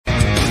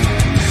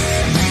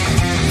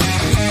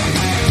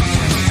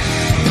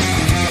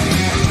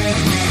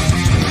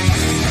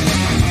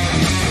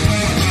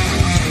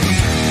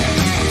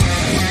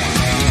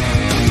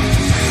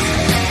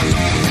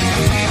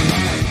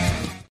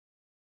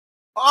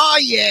Oh,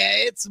 yeah,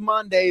 it's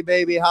Monday,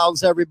 baby.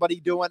 How's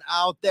everybody doing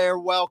out there?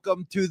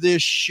 Welcome to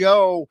this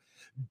show.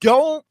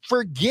 Don't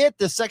forget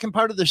the second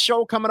part of the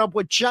show coming up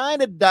with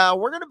China Doll.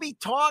 We're going to be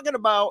talking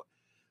about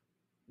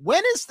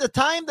when is the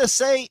time to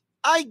say,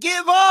 I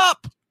give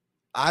up.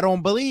 I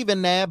don't believe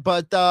in that,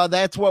 but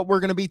that's what we're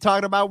going to be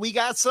talking about. We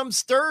got some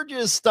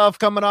Sturgis stuff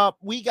coming up.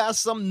 We got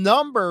some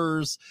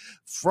numbers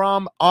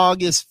from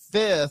August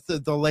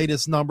 5th, the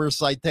latest numbers,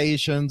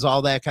 citations,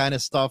 all that kind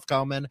of stuff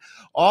coming.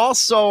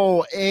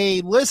 Also,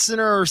 a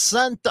listener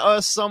sent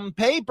us some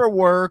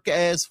paperwork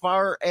as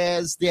far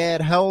as that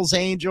Hells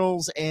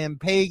Angels and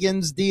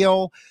Pagans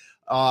deal.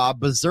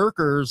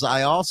 Berserkers,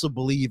 I also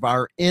believe,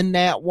 are in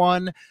that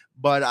one.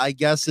 But I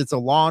guess it's a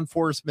law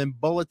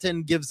enforcement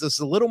bulletin, gives us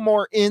a little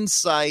more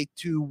insight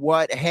to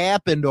what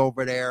happened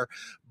over there.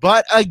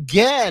 But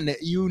again,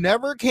 you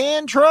never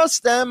can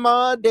trust them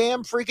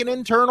damn freaking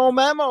internal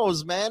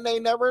memos, man. They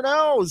never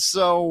know.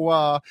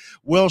 So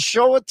we'll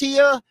show it to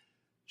you,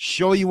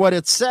 show you what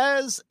it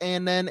says,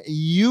 and then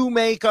you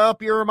make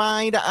up your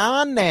mind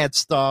on that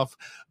stuff.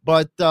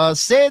 But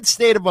sad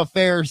state of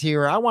affairs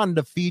here. I wanted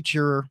to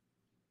feature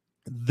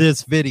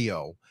this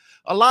video.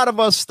 A lot of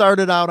us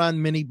started out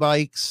on mini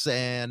bikes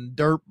and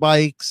dirt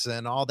bikes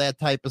and all that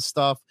type of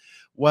stuff.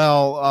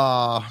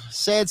 Well,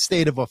 sad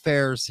state of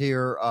affairs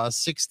here. A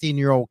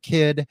 16-year-old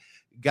kid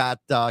got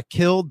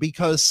killed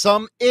because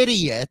some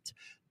idiot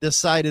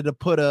decided to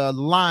put a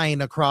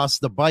line across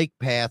the bike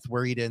path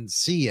where he didn't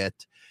see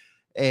it.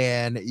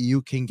 And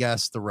you can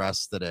guess the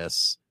rest of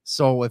this.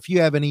 So if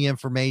you have any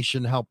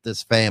information, help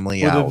this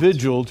family out. With a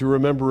vigil to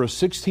remember a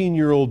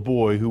 16-year-old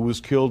boy who was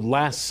killed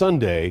last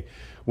Sunday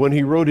when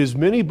he rode his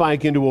mini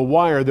bike into a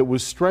wire that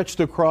was stretched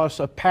across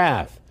a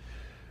path.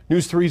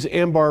 News 3's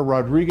Ambar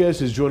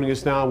Rodriguez is joining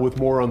us now with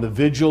more on the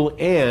vigil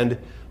and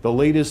the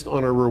latest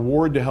on a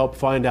reward to help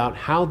find out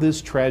how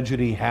this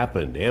tragedy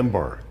happened.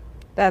 Ambar.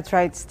 That's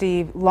right,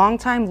 Steve.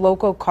 Longtime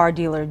local car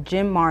dealer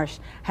Jim Marsh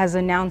has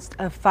announced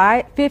a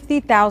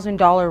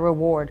 $50,000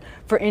 reward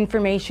for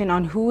information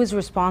on who is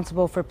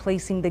responsible for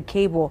placing the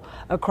cable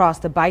across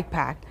the bike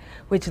path,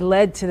 which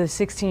led to the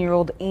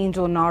 16-year-old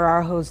Angel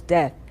Naranjo's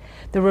death.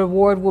 The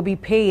reward will be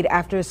paid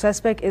after a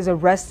suspect is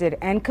arrested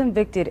and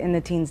convicted in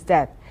the teen's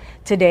death.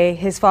 Today,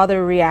 his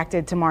father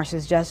reacted to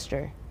Marsh's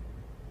gesture.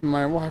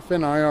 My wife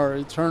and I are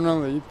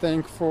eternally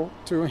thankful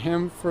to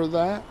him for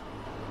that.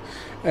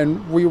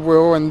 And we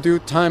will in due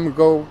time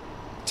go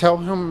tell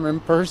him in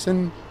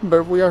person,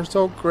 but we are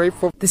so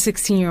grateful. The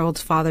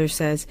 16-year-old's father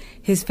says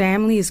his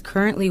family is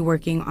currently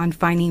working on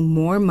finding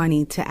more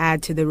money to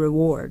add to the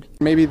reward.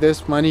 Maybe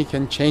this money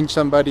can change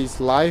somebody's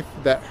life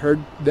that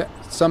heard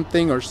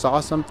something or saw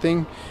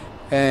something,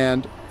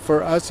 and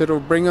for us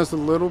it'll bring us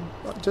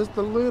just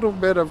a little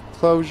bit of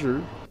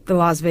closure. The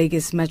Las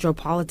Vegas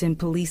Metropolitan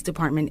Police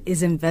Department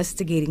is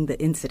investigating the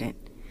incident.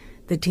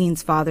 The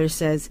teen's father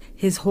says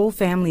his whole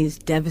family is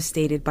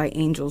devastated by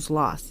Angel's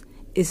loss,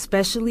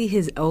 especially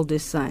his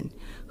eldest son,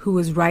 who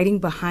was riding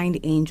behind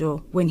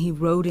Angel when he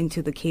rode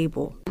into the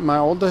cable. My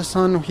oldest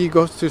son, he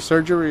goes to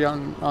surgery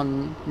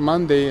on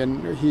Monday,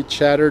 and he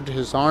shattered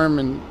his arm,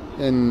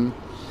 and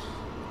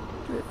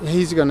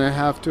he's going to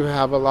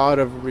have a lot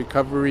of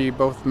recovery,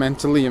 both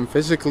mentally and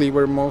physically.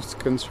 We're most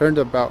concerned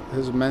about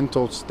his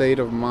mental state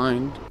of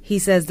mind. He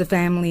says the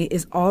family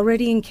is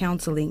already in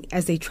counseling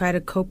as they try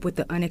to cope with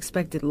the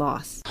unexpected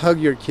loss.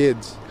 Hug your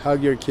kids.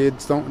 Hug your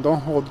kids. Don't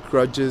hold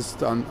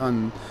grudges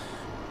on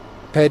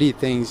petty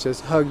things.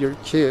 Just hug your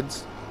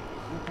kids,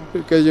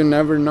 because you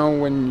never know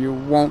when you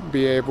won't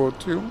be able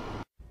to.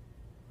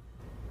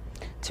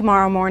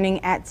 Tomorrow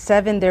morning at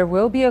 7, there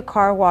will be a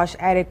car wash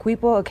at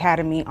Equipo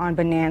Academy on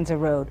Bonanza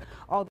Road.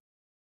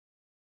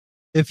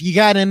 If you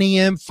got any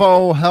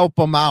info, help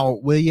them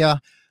out, will ya?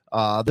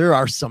 There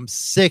are some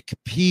sick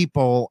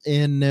people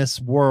in this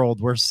world.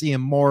 We're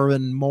seeing more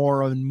and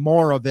more and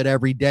more of it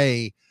every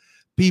day.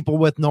 People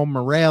with no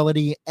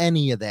morality,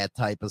 any of that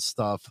type of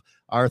stuff.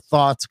 Our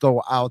thoughts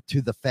go out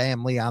to the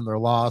family on their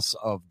loss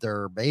of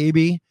their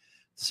baby.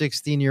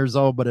 16 years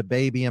old, but a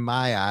baby in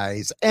my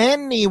eyes.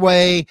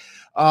 Anyway,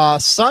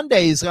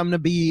 Sundays, I'm going to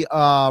be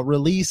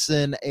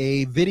releasing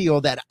a video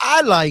that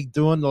I like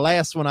doing. The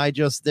last one I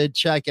just did,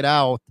 check it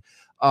out.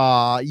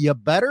 You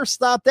better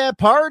stop that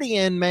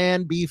partying,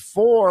 man,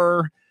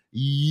 before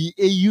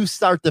you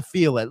start to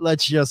feel it.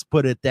 Let's just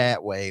put it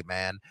that way,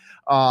 man.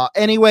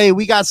 Anyway,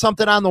 we got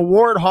something on the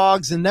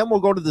Warthogs, and then we'll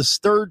go to the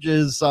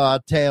Sturgis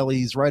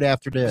tailies right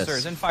after this.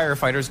 Officers and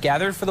firefighters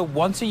gathered for the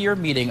once-a-year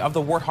meeting of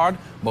the Warthog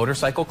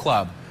Motorcycle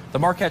Club. The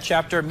Marquette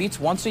chapter meets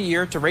once a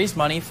year to raise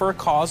money for a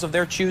cause of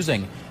their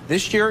choosing.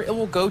 This year, it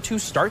will go to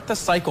Start the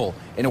Cycle,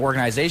 an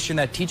organization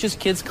that teaches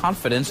kids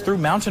confidence through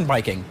mountain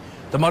biking.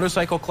 The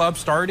Motorcycle Club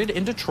started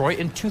in Detroit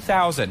in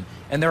 2000,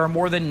 and there are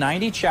more than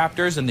 90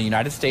 chapters in the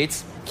United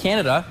States,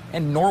 Canada,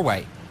 and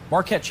Norway.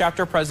 Marquette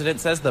chapter president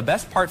says the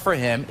best part for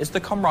him is the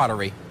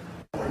camaraderie.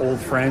 Old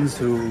friends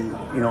who,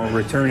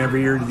 return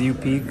every year to the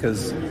UP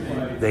because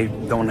they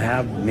don't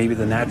have maybe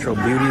the natural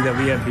beauty that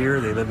we have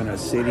here. They live in a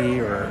city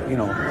or, you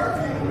know,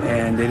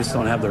 and they just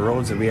don't have the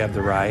roads that we have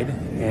to ride.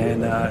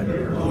 And,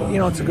 you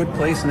know, it's a good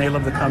place, and they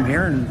love to come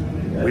here,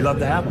 and we love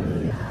to have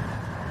them.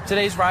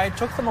 Today's ride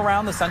took them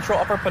around the central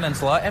Upper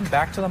Peninsula and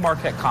back to the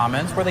Marquette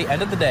Commons, where they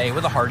ended the day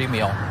with a hearty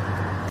meal.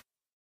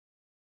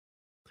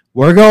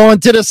 We're going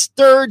to the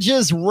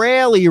Sturgis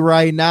Rally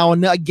right now.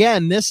 And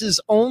again, this is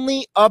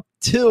only up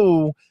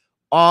to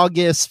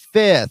August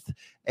 5th.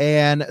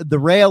 And the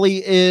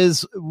rally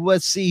is,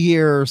 let's see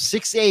here,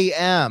 6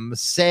 a.m.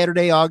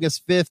 Saturday,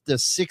 August 5th to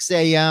 6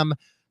 a.m.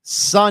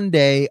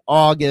 Sunday,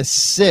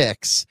 August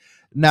 6th.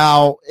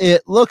 Now,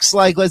 it looks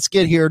like, let's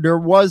get here, there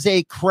was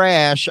a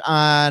crash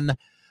on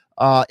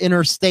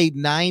Interstate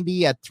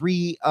 90 at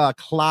 3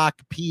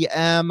 o'clock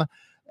p.m.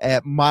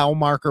 at mile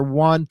marker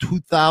 1,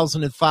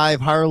 2005.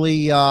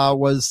 Harley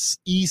was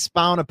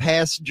eastbound. A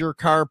passenger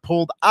car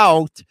pulled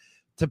out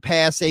to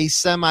pass a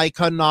semi,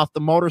 cutting off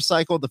the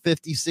motorcycle. The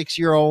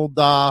 56-year-old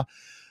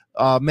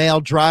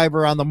male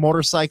driver on the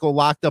motorcycle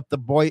locked up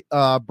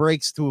the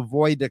brakes to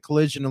avoid the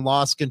collision and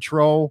lost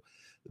control.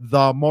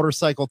 The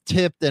motorcycle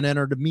tipped and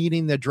entered a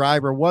meeting. The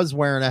driver was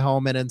wearing a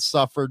helmet and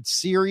suffered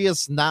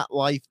serious, not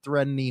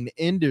life-threatening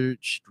injury.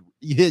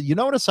 You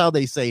notice how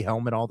they say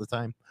helmet all the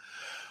time?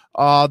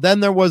 Then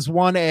there was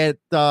one at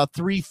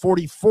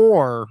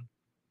 344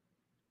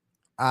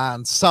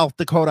 on South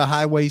Dakota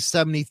Highway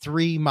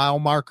 73, mile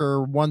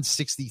marker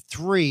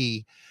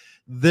 163.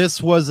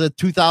 This was a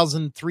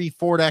 2003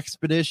 Ford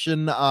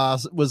Expedition,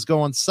 was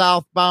going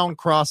southbound,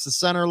 crossed the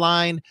center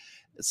line,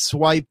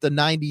 swiped the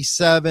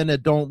 97.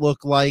 It don't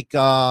look like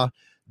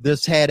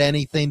this had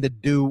anything to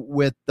do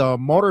with the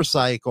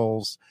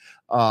motorcycles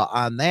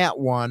on that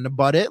one,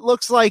 but it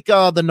looks like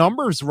the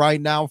numbers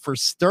right now for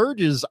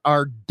Sturgis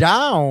are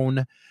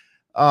down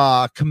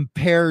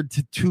compared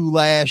to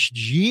last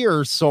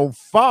year so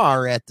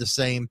far. At the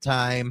same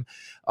time,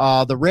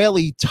 the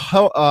rally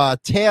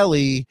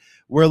tally,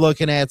 we're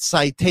looking at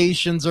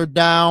citations are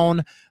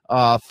down,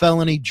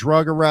 felony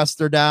drug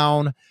arrests are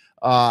down.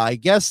 I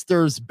guess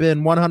there's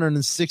been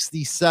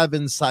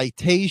 167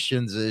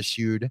 citations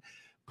issued.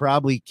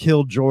 Probably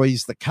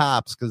killjoys the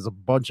cops because a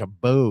bunch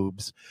of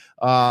boobs.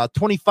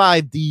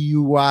 25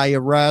 DUI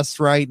arrests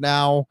right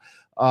now.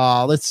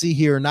 Let's see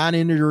here.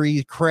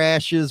 Non-injury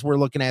crashes, we're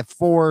looking at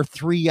 4,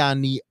 3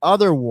 on the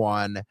other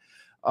one.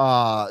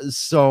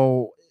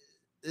 So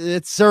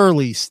it's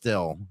early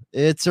still.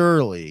 It's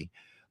early.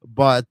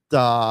 But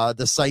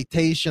the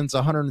citations,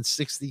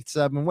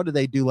 167. What did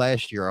they do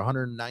last year?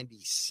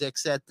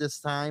 196 at this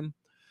time.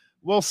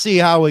 We'll see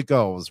how it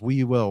goes.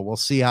 We'll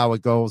see how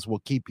it goes.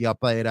 We'll keep you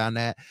updated on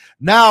that.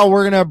 Now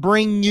we're going to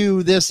bring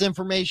you this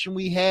information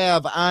we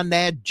have on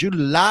that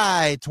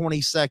July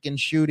 22nd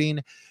shooting.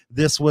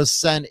 This was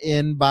sent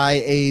in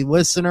by a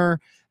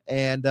listener,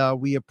 and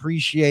we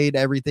appreciate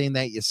everything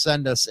that you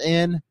send us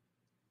in.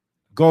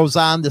 Goes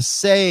on to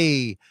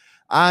say,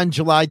 on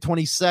July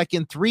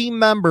 22nd, 3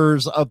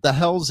 members of the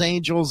Hells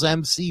Angels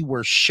MC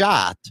were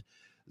shot.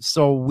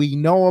 So we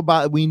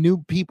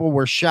knew people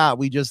were shot.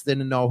 We just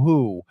didn't know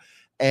who.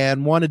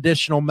 And one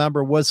additional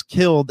member was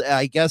killed.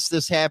 I guess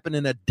this happened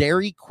in a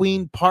Dairy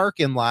Queen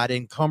parking lot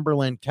in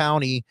Cumberland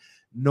County,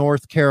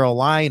 North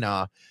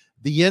Carolina.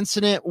 The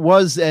incident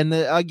was, and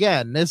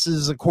again, this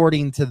is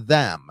according to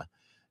them,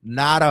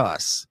 not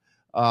us,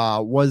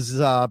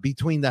 was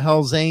between the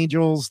Hells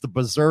Angels, the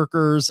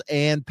Berserkers,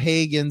 and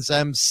Pagans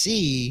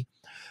MC.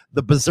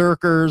 The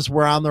Berserkers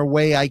were on their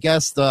way, I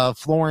guess, to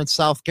Florence,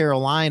 South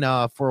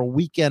Carolina for a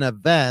weekend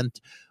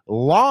event.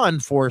 Law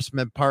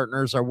enforcement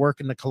partners are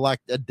working to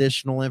collect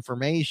additional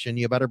information.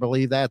 You better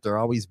believe that. They're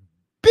always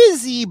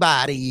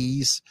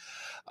busybodies.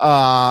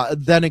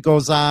 Then it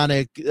goes on.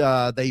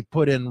 They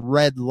put in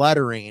red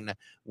lettering.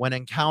 When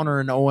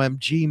encountering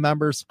OMG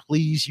members,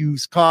 please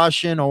use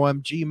caution.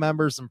 OMG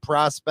members and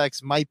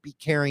prospects might be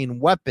carrying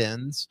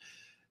weapons.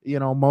 You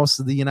know, most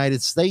of the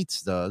United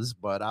States does,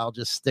 but I'll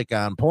just stick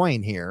on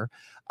point here,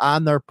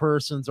 on their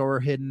persons or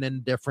hidden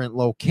in different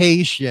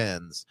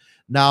locations.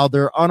 Now,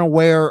 they're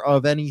unaware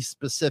of any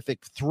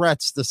specific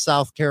threats to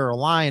South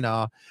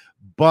Carolina,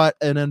 but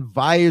an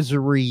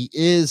advisory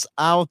is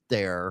out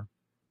there.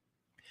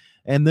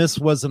 And this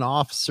was an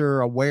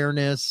officer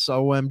awareness,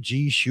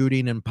 OMG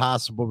shooting and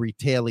possible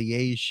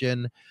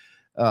retaliation.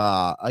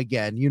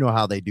 Again, you know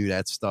how they do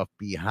that stuff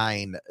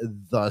behind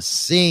the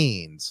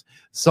scenes.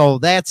 So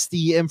that's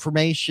the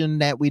information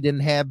that we didn't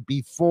have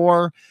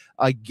before.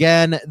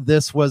 Again,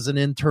 this was an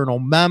internal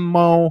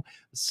memo,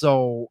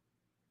 so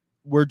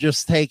we're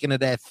just taking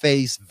it at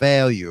face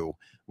value.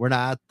 We're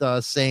not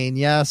saying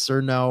yes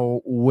or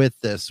no with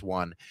this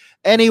one.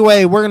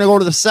 Anyway, we're going to go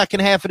to the second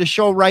half of the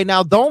show right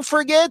now. Don't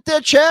forget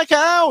to check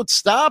out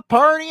Stop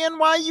Partying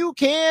While You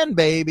Can,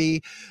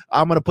 baby.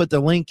 I'm going to put the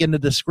link in the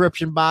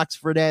description box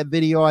for that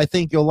video. I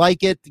think you'll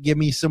like it. Give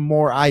me some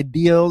more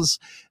ideas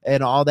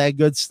and all that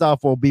good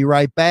stuff. We'll be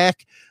right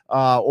back.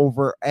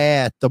 Over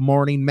at the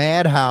Morning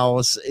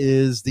Madhouse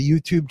is the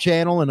YouTube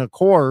channel. And of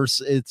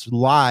course, it's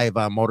live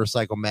on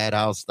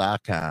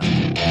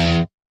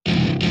motorcyclemadhouse.com.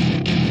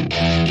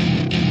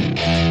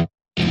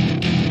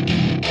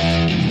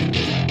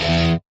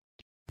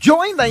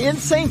 Join the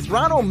Insane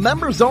Throttle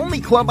Members Only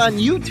Club on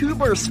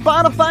YouTube or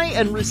Spotify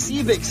and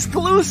receive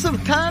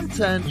exclusive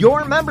content.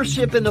 Your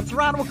membership in the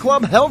Throttle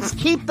Club helps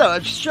keep the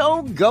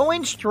show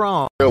going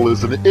strong.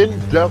 Is an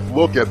in-depth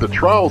look at the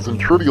trials and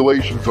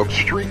tribulations of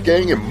street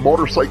gang and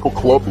motorcycle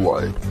club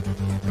life.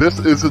 This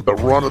isn't the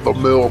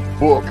run-of-the-mill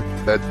book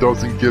that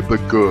doesn't give the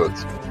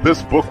goods.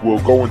 This book will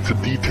go into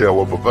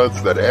detail of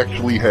events that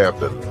actually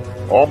happened.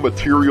 All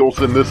materials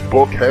in this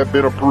book have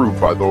been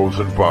approved by those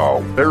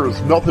involved. There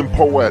is nothing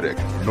poetic,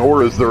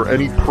 nor is there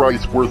any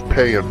price worth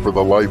paying for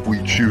the life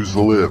we choose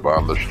to live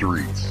on the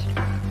streets.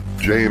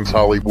 James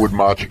Hollywood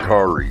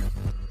Machikari,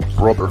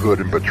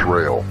 Brotherhood and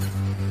Betrayal.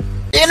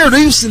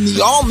 Introducing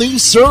the all-new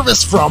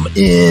service from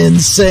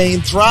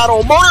Insane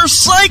Throttle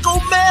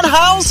Motorcycle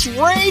Madhouse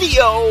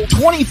Radio.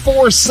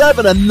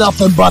 24/7 and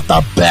nothing but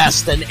the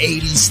best in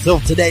 80s till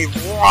today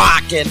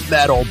rock and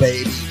metal,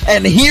 baby.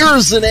 And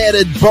here's an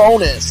added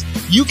bonus.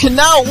 You can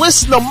now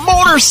listen to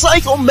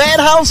Motorcycle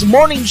Madhouse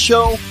Morning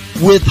Show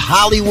with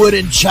Hollywood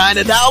and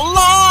China Doll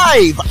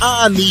live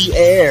on the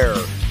air.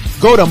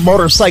 Go to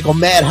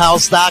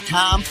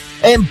motorcyclemadhouse.com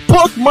and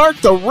bookmark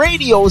the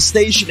radio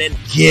station and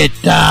get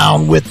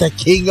down with the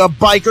king of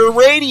biker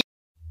radio.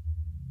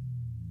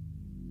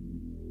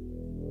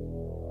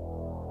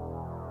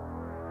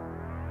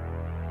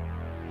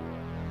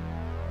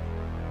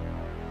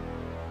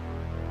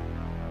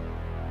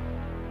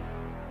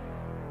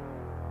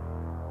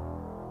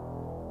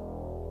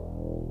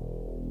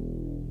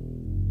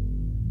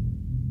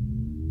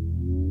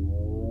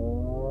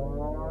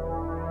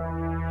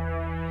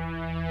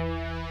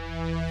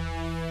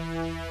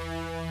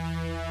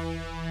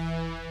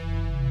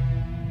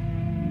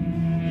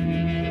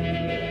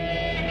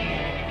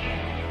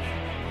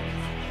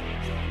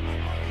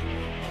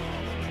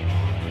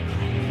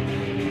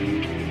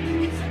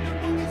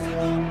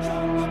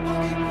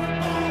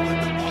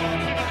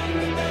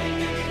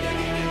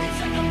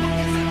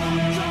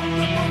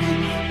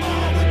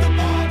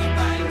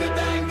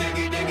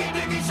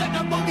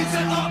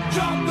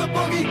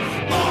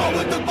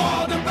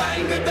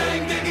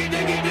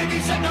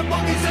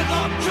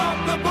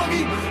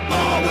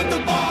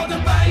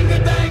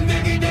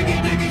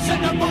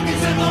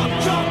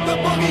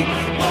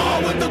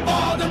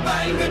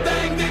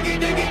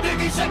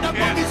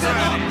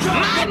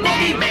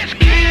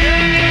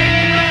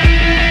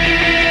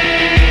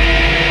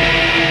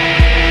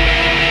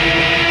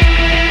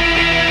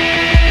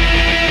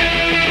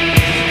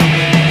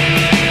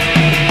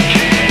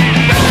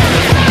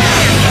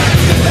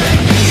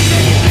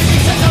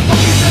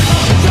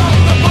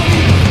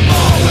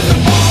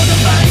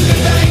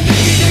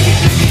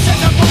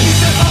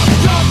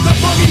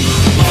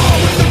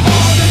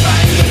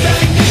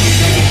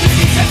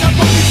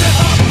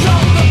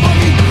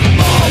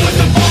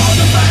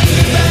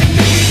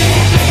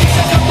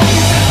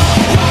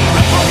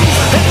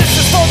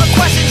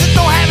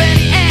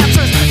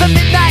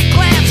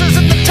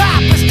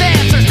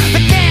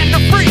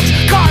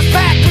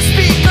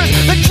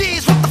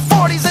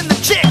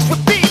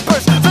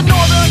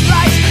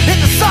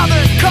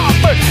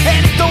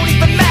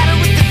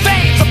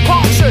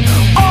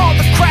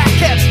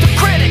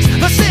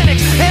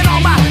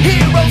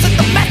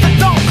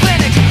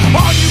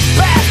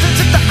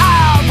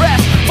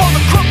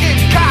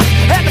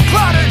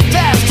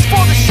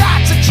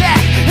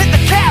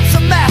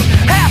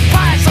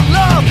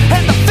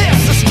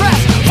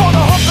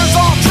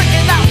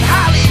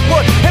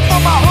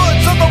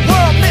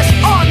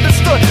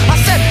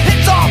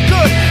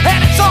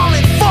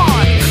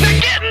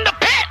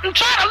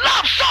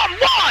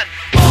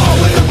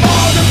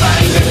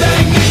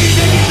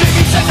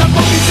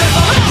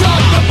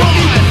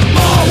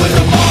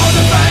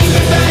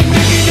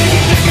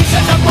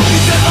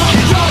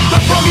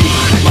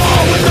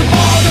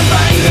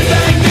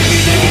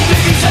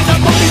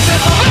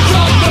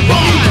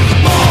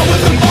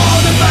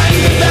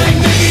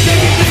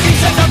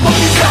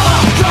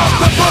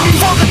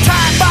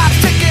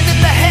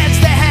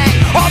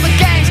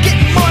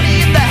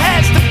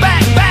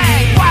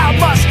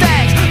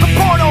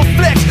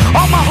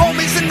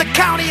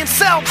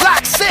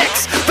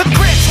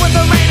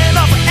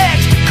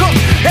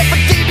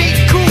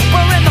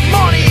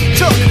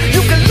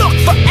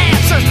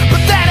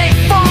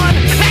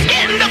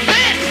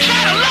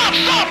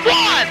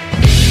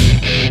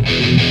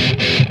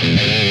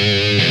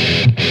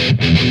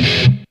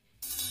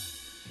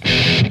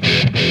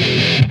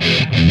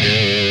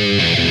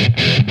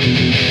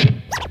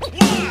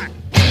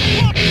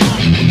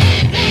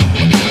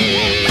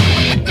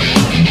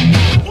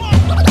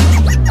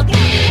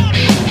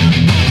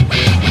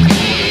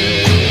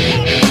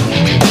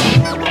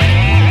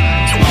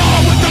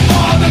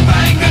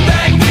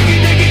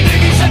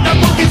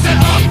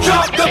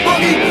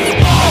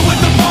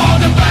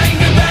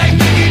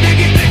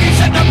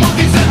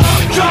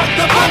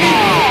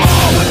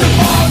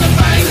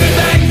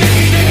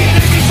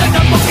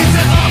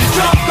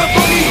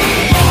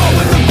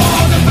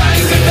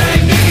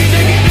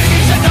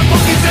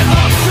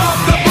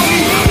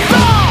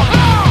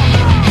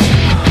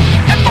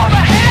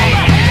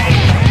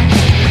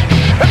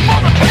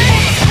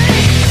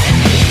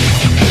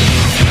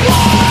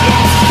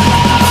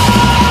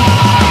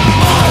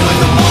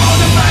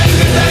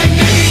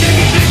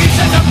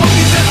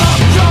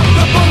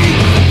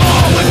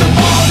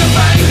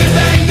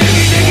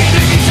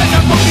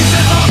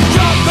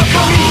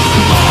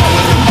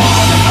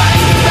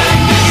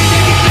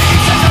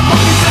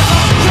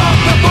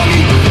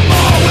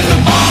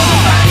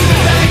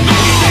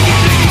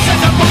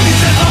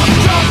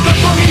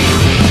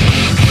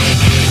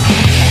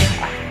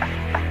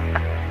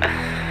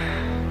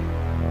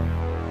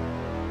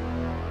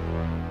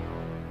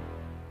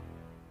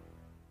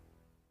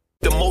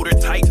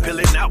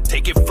 I'm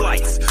taking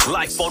flights.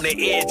 Life on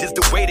the edge is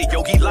the way that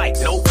Yogi like.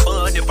 No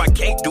fun if I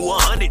can't do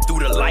 100 through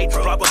the lights.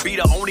 Probably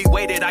the only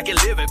way that I can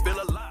live and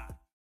feel alive.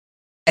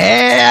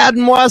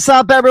 And what's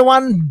up,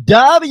 everyone?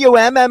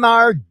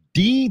 WMMR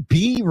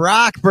DP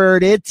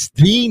Rockford. It's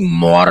the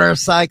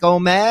Motorcycle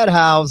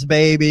Madhouse,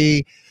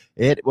 baby.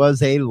 It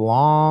was a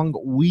long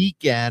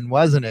weekend,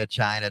 wasn't it,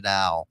 China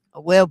Doll? A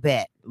little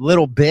bit.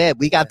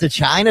 We got the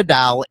China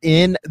Doll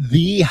in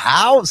the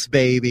house,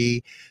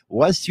 baby.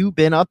 What's you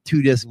been up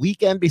to this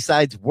weekend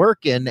besides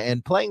working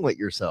and playing with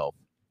yourself?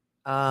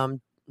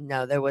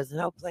 No, there was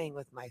no playing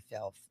with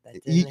myself.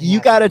 That You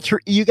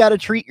gotta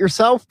treat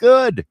yourself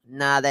good.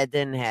 Nah, that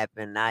didn't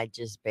happen. I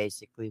just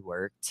basically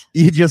worked.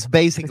 You just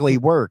basically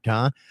worked,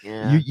 huh?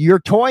 Yeah. Your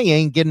toy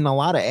ain't getting a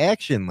lot of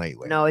action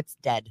lately. No, it's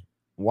dead.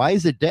 Why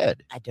is it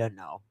dead? I don't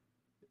know.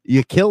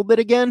 You killed it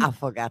again? I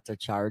forgot to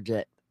charge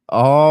it.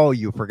 Oh,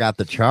 you forgot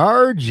to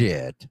charge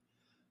it.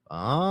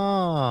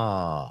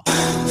 Oh.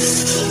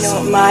 You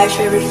know what my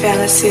favorite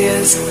fantasy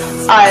is?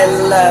 I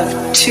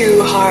love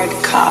two hard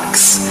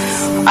cocks.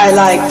 I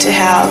like to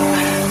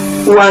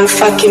have one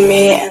fucking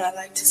me, and I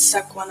like to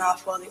suck one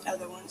off while the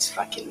other one's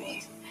fucking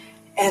me.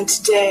 And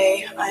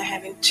today, I'm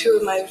having two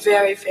of my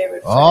very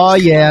favorite friends. Oh,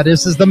 yeah,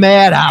 this is the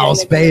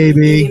Madhouse,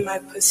 baby. My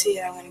pussy,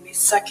 and I'm going to be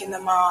sucking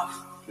them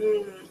off.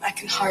 I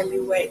can hardly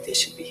wait. They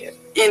should be here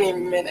any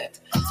minute.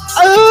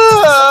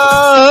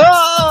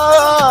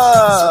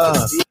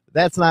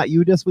 That's not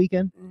you this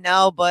weekend?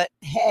 No, but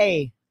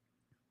hey,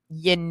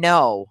 you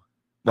know,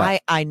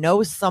 what? I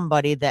know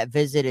somebody that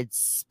visited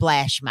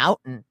Splash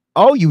Mountain.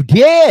 Oh, you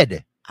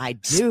did? I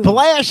do.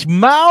 Splash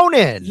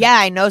Mountain. Yeah,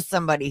 I know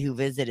somebody who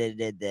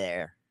visited it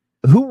there.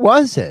 Who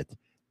was it?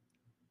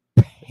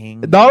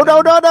 Penguin. No,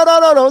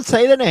 don't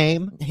say the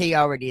name. He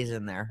already is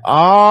in there.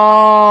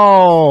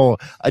 Oh,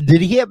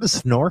 did he have a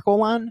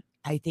snorkel on?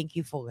 I think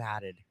you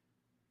forgot it.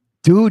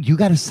 Dude, you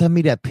got to send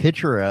me that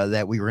picture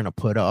that we were going to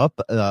put up.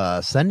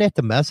 Send that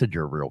to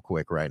Messenger real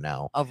quick right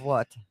now. Of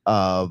what?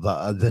 Of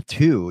the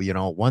two,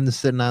 one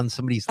sitting on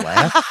somebody's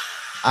lap.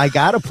 I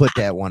got to put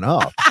that one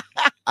up.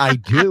 I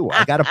do.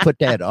 I got to put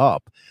that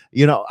up.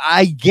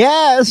 I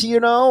guess,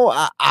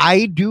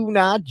 I do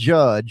not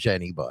judge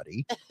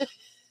anybody.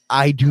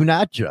 I do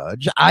not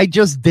judge. I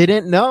just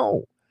didn't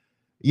know.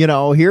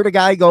 Here the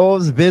guy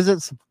goes,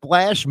 visits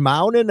Splash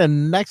Mountain,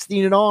 and next thing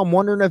you know, I'm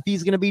wondering if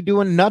he's going to be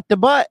doing nut to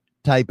butt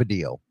type of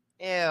deal.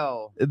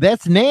 Ew.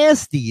 That's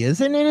nasty,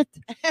 isn't it?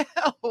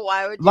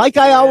 Why would you like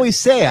I always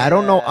say, yeah. I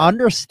don't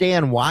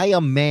understand why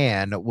a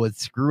man would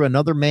screw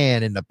another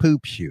man in the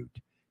poop chute.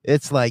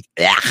 It's like,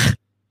 ugh,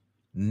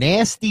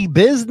 nasty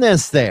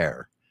business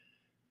there.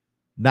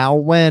 Now,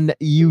 when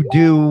you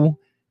do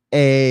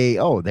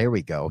there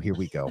we go. Here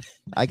we go.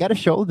 I got to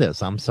show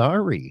this. I'm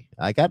sorry.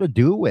 I got to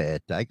do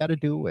it.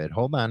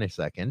 Hold on a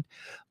second.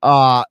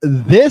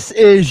 This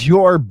is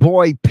your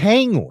boy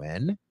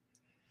Penguin,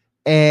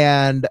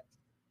 and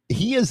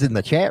he is in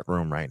the chat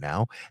room right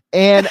now.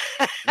 And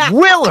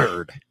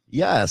Willard.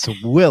 Yes,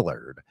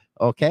 Willard.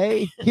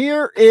 Okay.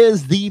 Here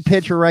is the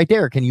picture right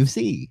there. Can you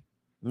see?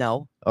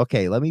 No.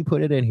 Okay. Let me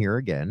put it in here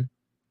again.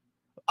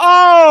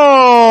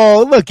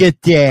 Oh, look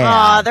at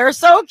that. Oh, they're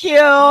so cute.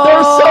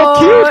 They're so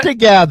cute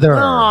together.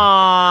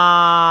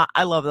 Aw,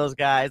 I love those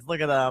guys. Look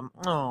at them.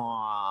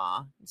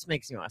 Aw, this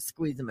makes me want to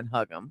squeeze them and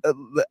hug them.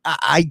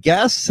 I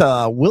guess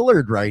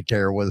Willard right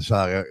there was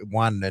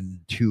wanting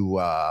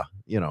to,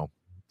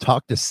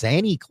 talk to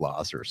Santa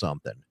Claus or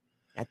something.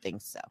 I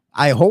think so.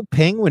 I hope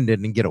Penguin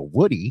didn't get a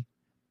Woody,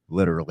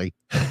 literally.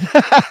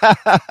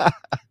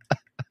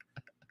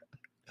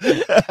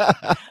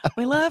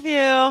 We love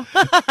you.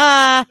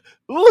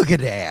 Look at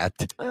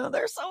that. Oh,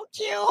 they're so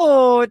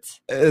cute.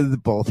 They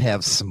both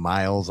have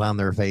smiles on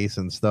their face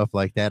and stuff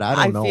like that.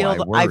 I don't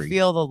know. I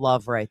feel the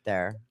love right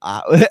there.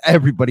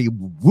 Everybody,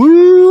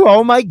 woo!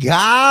 Oh my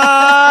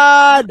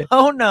God!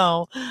 Oh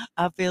no,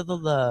 I feel the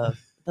love.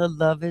 The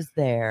love is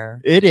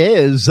there. It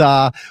is.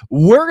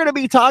 We're going to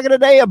be talking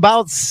today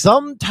about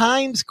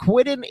sometimes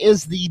quitting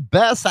is the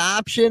best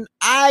option.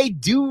 I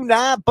do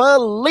not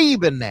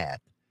believe in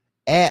that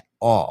at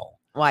all.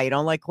 Why, you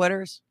don't like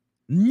quitters?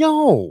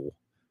 No.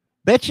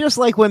 That's just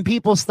like when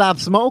people stop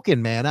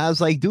smoking, man. I was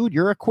like, dude,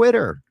 you're a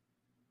quitter.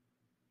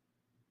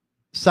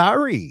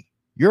 Sorry,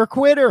 you're a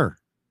quitter.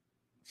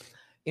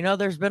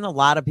 There's been a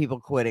lot of people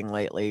quitting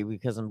lately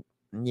because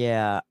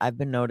I've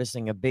been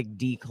noticing a big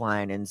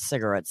decline in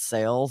cigarette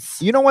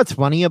sales. You know what's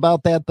funny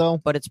about that, though?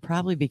 But it's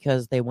probably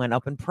because they went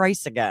up in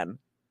price again.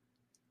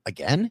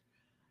 Again?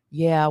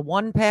 Yeah,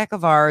 one pack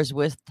of ours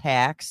with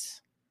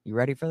tax. You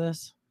ready for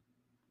this?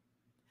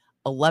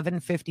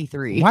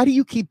 $11.53. Why do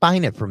you keep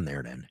buying it from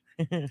there then?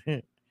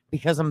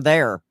 Because I'm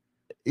there.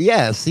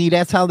 Yeah, see,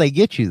 that's how they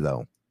get you,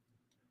 though.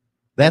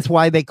 That's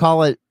why they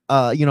call it,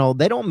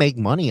 they don't make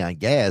money on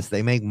gas.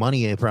 They make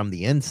money from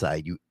the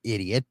inside, you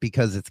idiot,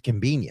 because it's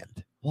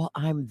convenient. Well,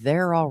 I'm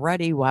there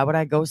already. Why would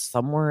I go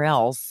somewhere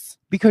else?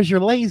 Because you're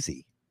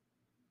lazy.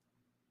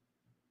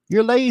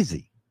 You're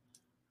lazy.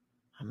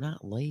 I'm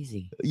not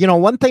lazy.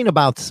 One thing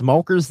about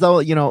smokers,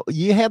 though,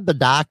 you have the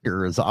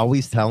doctors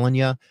always telling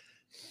you,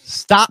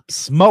 Stop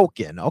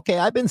smoking. Okay,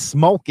 I've been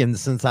smoking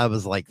since I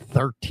was like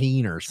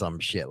 13 or some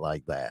shit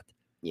like that.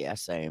 Yeah,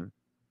 same.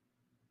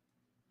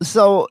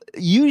 So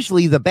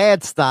usually the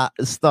bad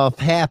stuff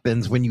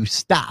happens when you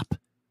stop.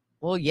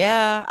 Well,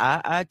 yeah,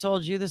 I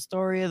told you the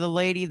story of the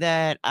lady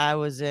that I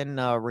was in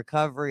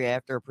recovery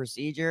after a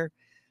procedure,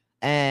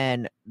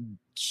 and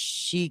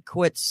she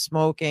quit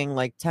smoking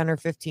like 10 or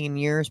 15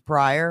 years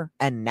prior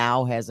and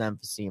now has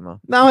emphysema.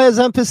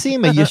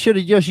 You should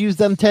have just used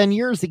them 10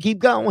 years to keep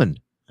going.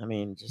 I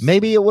mean,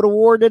 maybe it would have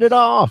warded it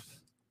off.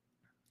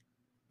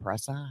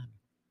 Press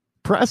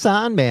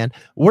on, man.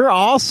 We're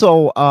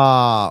also,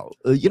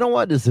 you know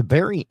what is a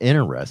very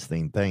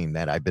interesting thing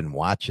that I've been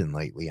watching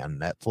lately on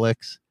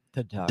Netflix?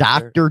 The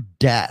Dr.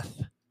 Death.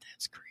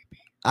 That's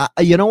creepy.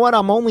 You know what?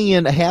 I'm only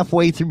in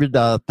halfway through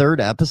the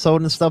third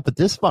episode and stuff, but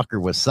this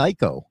fucker was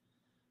psycho.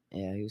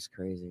 Yeah, he was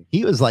crazy.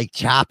 He was like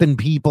chopping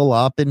people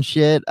up and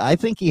shit. I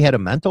think he had a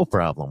mental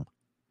problem.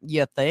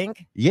 You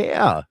think?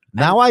 Yeah.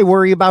 Now I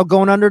worry about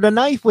going under the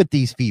knife with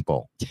these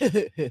people.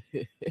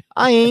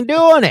 I ain't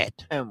doing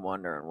it. I'm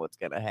wondering what's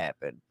going to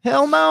happen.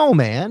 Hell no,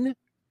 man.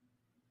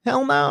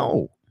 Hell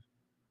no.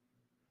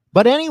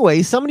 But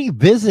anyway, somebody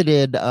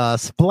visited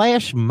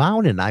Splash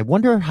Mountain. I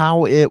wonder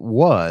how it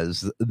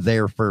was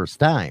their first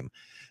time.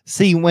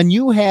 See, when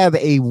you have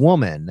a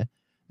woman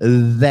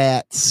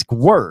that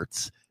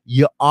squirts,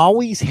 you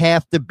always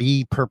have to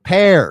be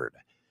prepared.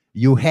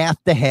 You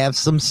have to have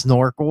some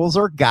snorkels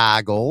or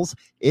goggles.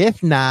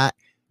 If not,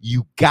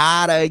 you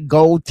gotta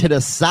go to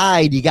the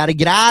side. You gotta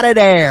get out of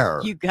there.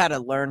 You gotta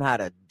learn how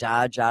to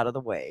dodge out of the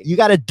way. You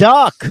gotta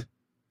duck.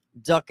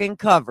 Duck and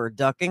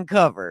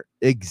cover.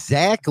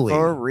 Exactly.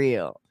 For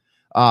real.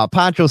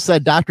 Pancho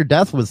said Dr.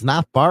 Death was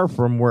not far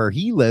from where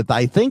he lived.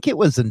 I think it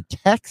was in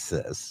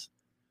Texas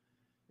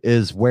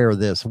is where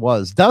this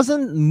was.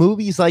 Doesn't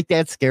movies like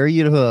that scare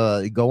you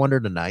to go under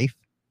the knife?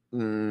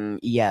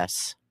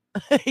 Yes.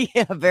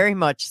 Yeah, very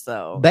much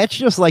so. That's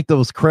just like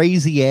those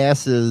crazy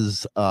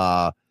asses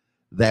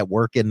that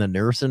work in the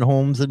nursing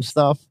homes and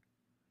stuff.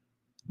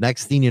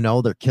 Next thing you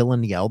know, they're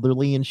killing the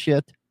elderly and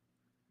shit.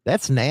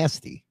 That's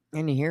nasty.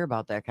 And you hear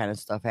about that kind of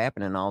stuff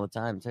happening all the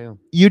time, too.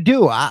 You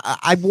do.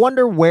 I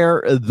wonder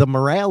where the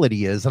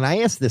morality is. And I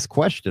ask this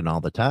question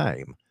all the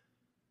time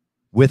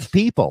with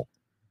people.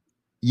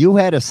 You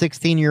had a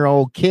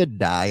 16-year-old kid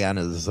die on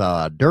his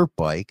dirt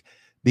bike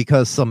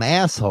because some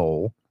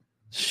asshole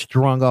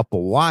strung up a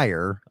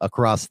wire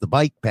across the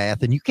bike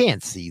path, and you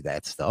can't see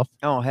that stuff.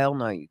 Oh, hell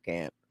no, you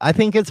can't. I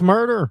think it's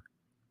murder.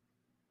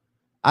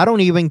 I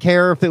don't even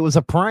care if it was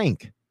a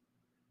prank.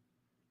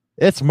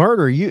 It's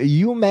murder.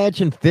 You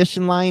imagine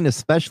fishing line,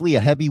 especially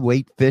a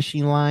heavyweight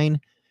fishing line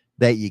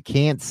that you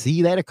can't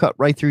see, that'll cut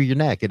right through your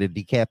neck. It'll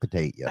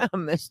decapitate you.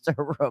 Mr.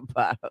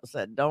 Roboto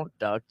said, don't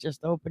duck,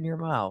 just open your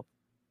mouth.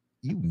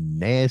 You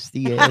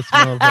nasty ass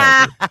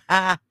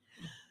motherfucker.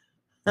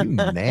 You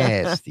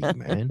nasty,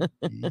 man.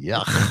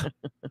 Yuck.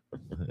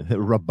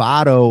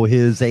 Roboto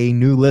is a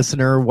new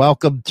listener.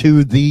 Welcome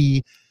to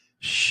the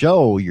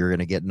show. You're going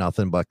to get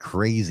nothing but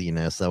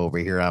craziness over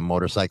here on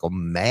Motorcycle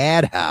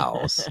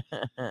Madhouse.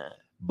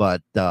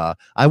 But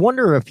I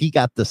wonder if he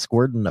got the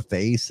squirt in the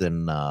face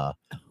and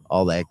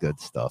all that good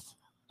stuff.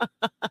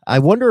 I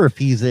wonder if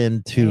he's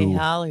into... Hey,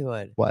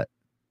 Hollywood. What?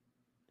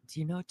 Do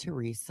you know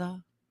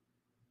Teresa?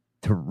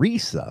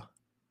 Teresa?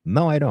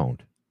 No, I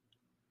don't.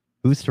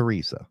 Who's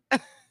Teresa?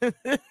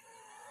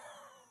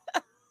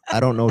 I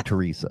don't know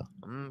Teresa.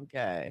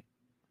 Okay.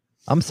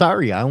 I'm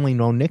sorry. I only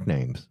know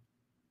nicknames.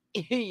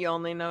 You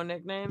only know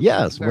nicknames?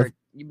 Yes.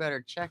 You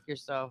better check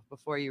yourself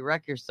before you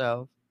wreck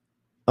yourself.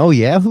 Oh,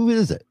 yeah? Who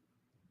is it?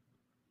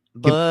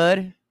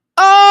 Bud.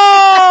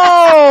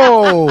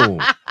 Oh!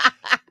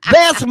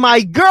 That's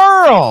my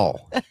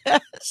girl.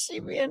 She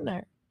be in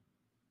there.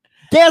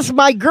 That's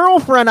my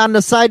girlfriend on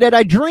the side that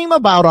I dream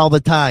about all the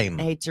time.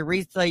 Hey,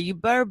 Teresa, you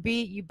better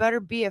be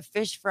a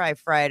fish fry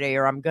Friday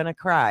or I'm gonna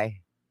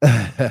cry.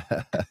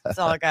 That's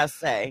all I gotta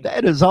say.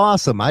 That is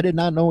awesome. I did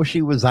not know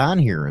she was on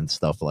here and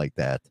stuff like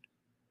that.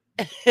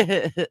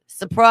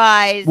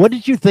 Surprise. What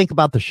did you think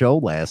about the show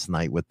last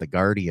night with the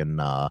Guardian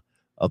of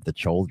the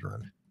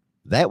Children?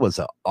 That was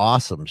an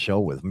awesome show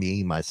with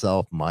me,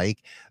 myself, Mike.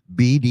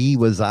 BD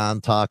was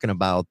on talking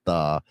about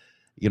the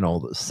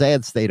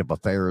sad state of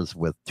affairs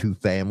with two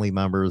family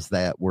members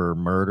that were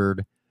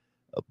murdered.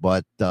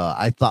 But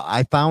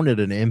I found it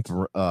an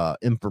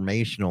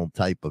informational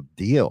type of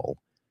deal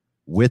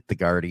with the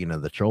Guardian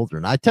of the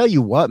Children. I tell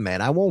you what,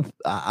 man,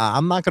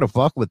 I'm not going to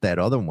fuck with that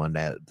other one.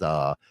 That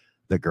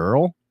the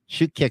girl,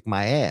 she'd kick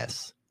my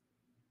ass.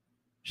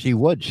 She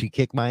would. She'd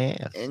kick my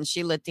ass. Isn't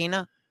she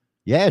Latina?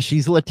 Yeah,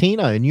 she's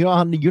Latina. And you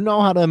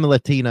know how them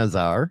Latinas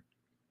are.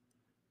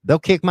 They'll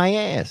kick my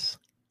ass.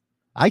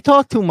 I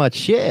talk too much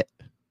shit.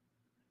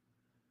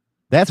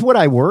 That's what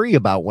I worry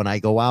about when I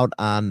go out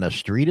on the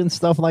street and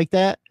stuff like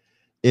that,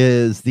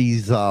 is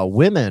these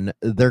women,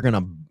 they're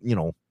going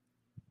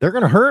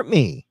to hurt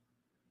me.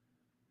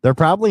 They're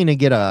probably going to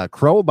get a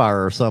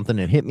crowbar or something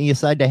and hit me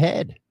aside the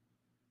head.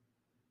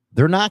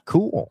 They're not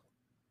cool.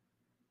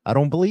 I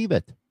don't believe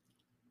it.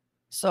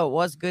 So it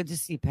was good to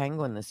see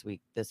Penguin this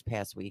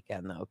past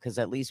weekend, though, because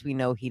at least we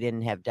know he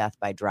didn't have death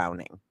by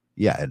drowning.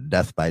 Yeah,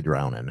 death by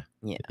drowning.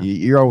 Yeah.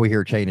 You're over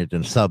here changing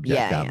the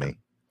subject on me.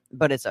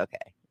 But it's okay.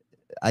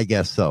 I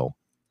guess so.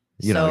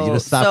 You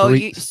just stop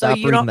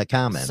reading the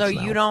comments. So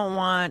you don't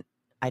want...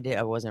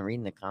 I wasn't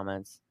reading the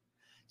comments.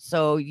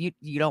 So you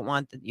don't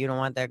want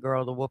that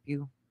girl to whoop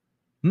you?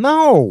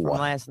 No. From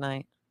last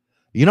night?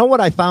 You know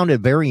what I found it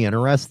very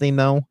interesting,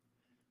 though,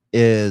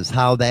 is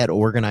how that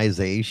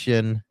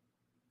organization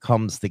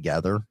comes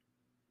together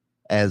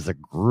as a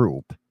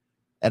group.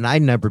 And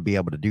I'd never be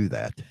able to do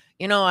that.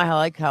 You know, I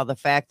like how the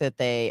fact that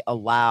they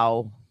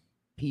allow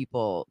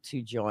people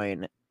to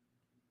join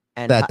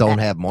and that don't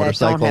have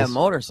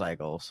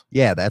motorcycles.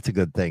 Yeah, that's a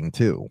good thing,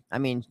 too. I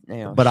mean,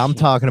 but I'm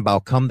talking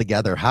about come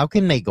together. How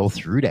can they go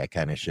through that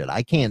kind of shit?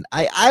 I can't.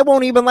 I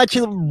won't even let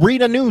you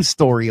read a news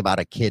story about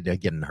a kid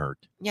getting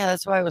hurt. Yeah,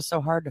 that's why it was so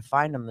hard to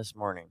find them this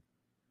morning.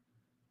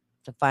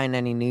 To find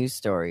any news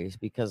stories,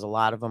 because a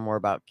lot of them were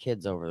about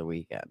kids over the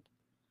weekend.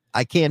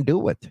 I can't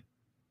do it.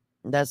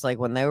 That's like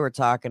when they were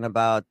talking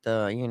about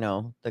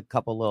the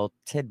couple little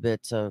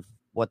tidbits of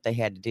what they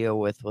had to deal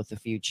with a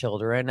few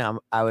children.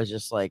 I was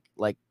just like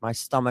my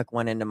stomach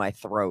went into my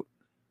throat.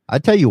 I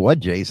tell you what,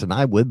 Jason,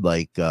 I would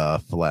like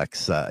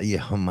flex.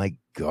 Oh my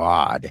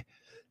God.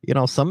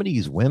 Some of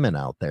these women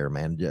out there,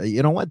 man,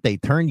 you know what? They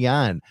turn you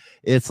on.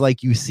 It's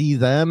like you see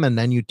them and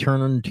then you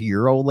turn to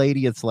your old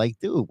lady. It's like,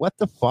 dude, what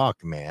the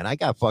fuck, man? I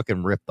got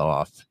fucking ripped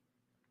off.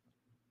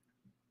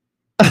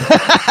 I'm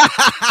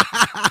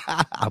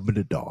in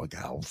a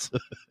doghouse.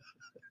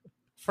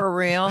 For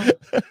real?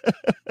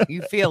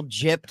 You feel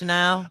gypped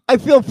now? I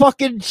feel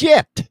fucking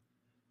gypped.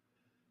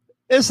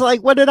 It's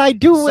like, what did I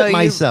do with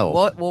myself?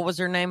 What was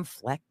her name?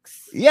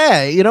 Flex?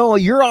 Yeah,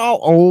 you're all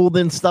old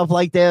and stuff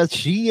like that.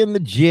 She in the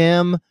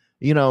gym,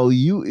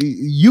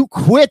 you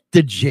quit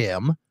the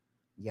gym.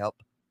 Yep.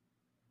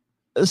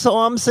 So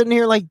I'm sitting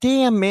here like,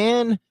 damn,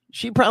 man,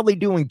 she probably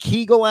doing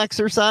Kegel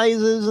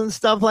exercises and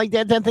stuff like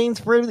that. That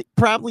thing's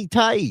probably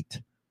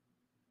tight.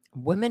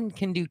 Women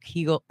can do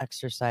Kegel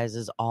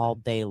exercises all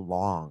day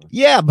long.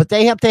 Yeah, but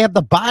they have to have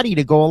the body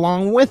to go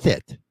along with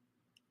it.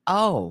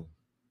 Oh.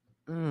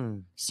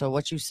 So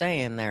what you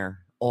saying there,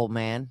 old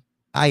man?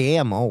 I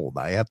am old,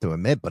 I have to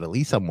admit, but at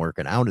least I'm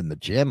working out in the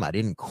gym. I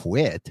didn't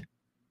quit.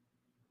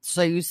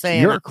 So you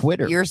saying you're a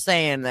quitter? You're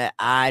saying that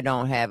I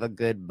don't have a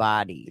good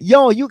body?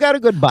 Yo, you got a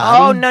good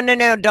body. Oh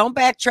no! Don't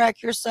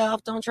backtrack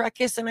yourself. Don't try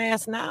kissing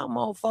ass now,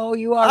 mofo.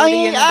 You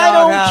already in the I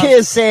don't doghouse.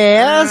 kiss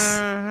ass.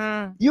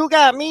 Mm-hmm. You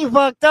got me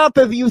fucked up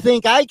if you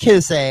think I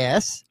kiss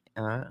ass.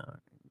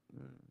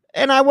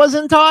 And I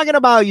wasn't talking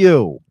about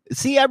you.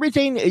 See,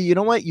 everything, you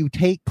know what, you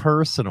take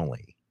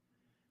personally.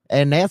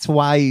 And that's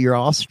why you're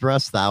all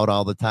stressed out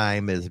all the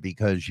time, is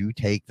because you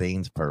take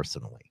things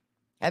personally.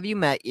 Have you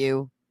met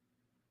you?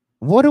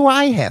 What do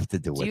I have to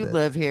do with it? Do you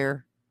live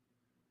here?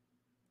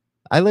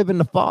 I live in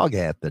the fog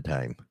half the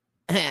time.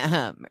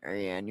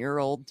 Marianne, you're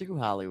old too,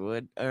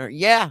 Hollywood.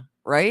 Yeah,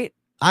 right?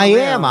 I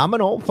am. I'm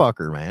an old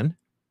fucker, man.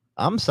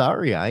 I'm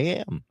sorry, I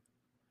am.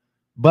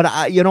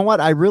 But you know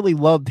what? I really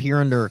loved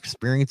hearing their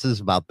experiences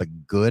about the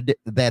good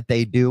that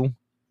they do.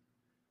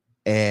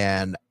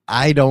 And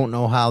I don't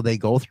know how they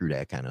go through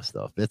that kind of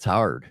stuff. It's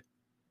hard.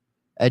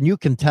 And you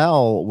can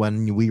tell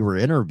when we were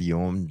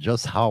interviewing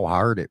just how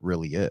hard it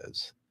really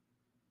is.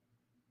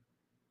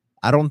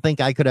 I don't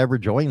think I could ever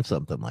join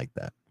something like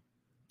that.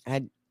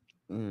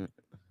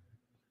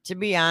 To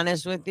be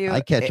honest with you,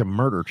 I catch a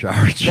murder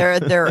charge.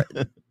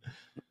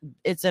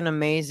 It's an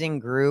amazing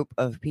group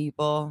of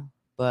people,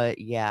 but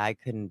yeah, I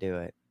couldn't do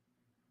it.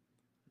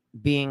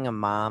 Being a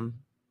mom,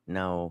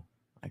 no,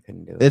 I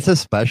couldn't do it. It's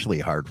especially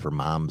hard for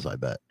moms, I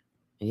bet.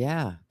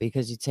 Yeah,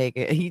 because you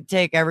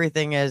take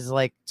everything as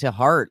like to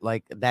heart,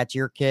 like that's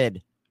your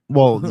kid.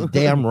 Well,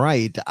 damn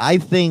right. I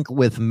think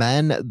with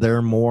men,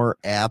 they're more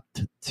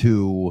apt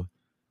to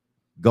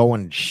go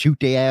and shoot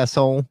the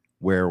asshole,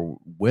 where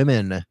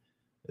women,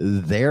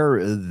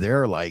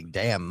 they're like,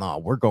 damn, no,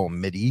 we're going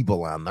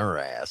medieval on their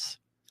ass.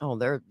 Oh,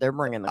 they're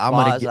bringing the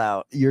claws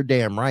out. You're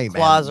damn right, man.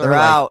 Claws are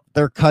out.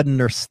 They're cutting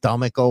their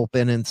stomach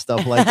open and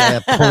stuff like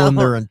that, pulling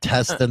their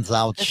intestines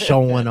out,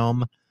 showing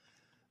them.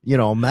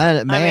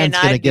 Man's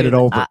gonna get it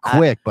over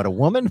quick, but a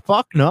woman,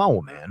 fuck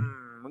no, man.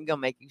 I'm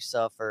gonna make you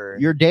suffer.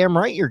 You're damn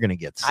right. You're gonna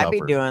get suffered. I'd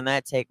be doing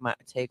that. Take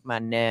my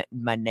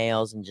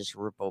nails and just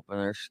rip open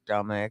their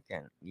stomach,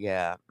 and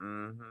yeah.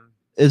 Mm-hmm.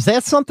 Is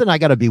that something I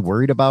got to be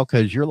worried about?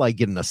 Because you're like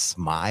getting a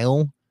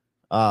smile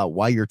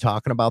while you're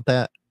talking about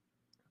that.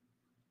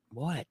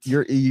 What?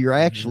 You're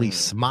actually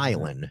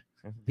smiling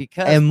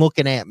and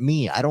looking at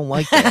me. I don't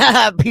like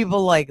that.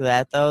 People like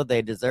that though.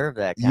 They deserve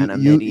that kind of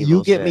medieval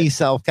You get shit. me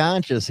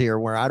self-conscious here,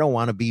 where I don't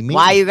want to be me.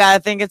 Why you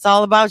gotta think it's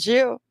all about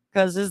you?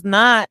 Because it's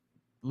not,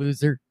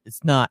 loser.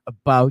 It's not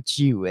about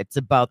you. It's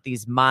about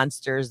these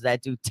monsters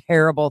that do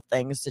terrible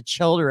things to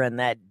children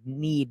that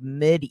need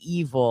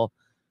medieval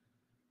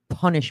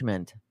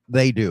punishment.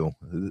 They do.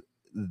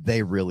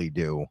 They really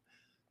do.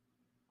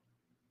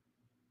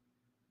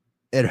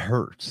 It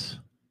hurts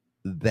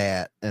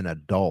that an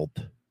adult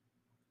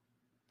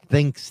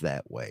thinks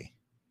that way.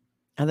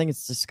 I think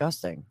it's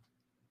disgusting.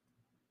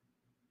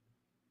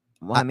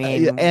 Well, I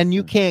mean, and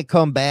you can't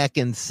come back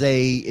and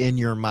say in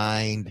your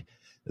mind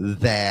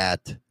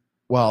that,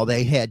 well,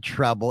 they had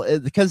trouble,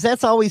 because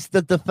that's always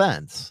the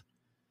defense.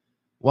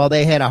 Well,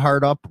 they had a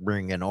hard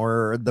upbringing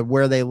or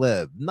where they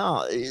live.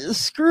 No,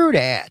 screw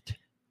that.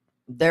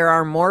 There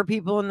are more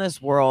people in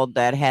this world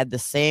that had the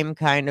same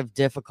kind of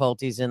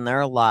difficulties in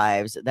their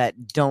lives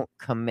that don't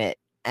commit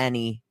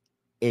any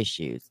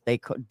issues. They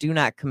do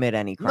not commit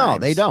any crimes. No,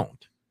 they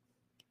don't.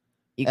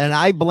 And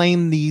I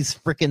blame these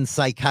freaking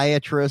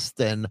psychiatrists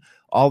and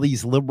all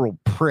these liberal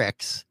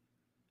pricks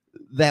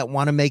that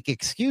want to make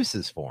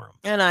excuses for them.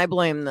 And I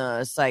blame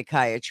the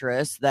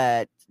psychiatrists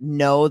that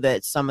know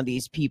that some of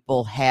these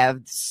people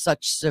have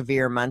such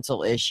severe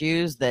mental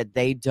issues that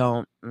they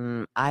don't,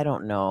 I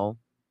don't know,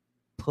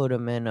 put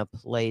them in a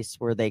place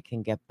where they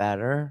can get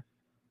better.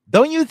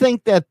 Don't you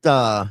think that,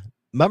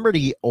 remember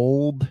the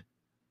old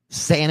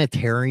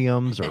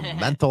sanitariums or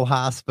mental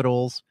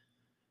hospitals?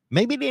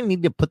 Maybe they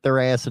need to put their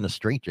ass in a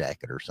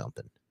straitjacket or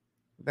something.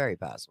 Very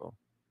possible.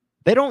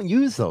 They don't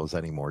use those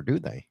anymore, do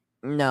they?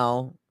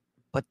 No,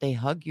 but they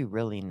hug you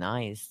really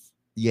nice.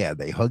 Yeah,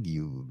 they hug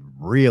you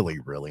really,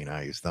 really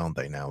nice, don't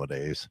they,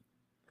 nowadays?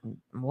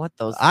 What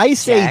those? I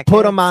say jackets?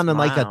 put them on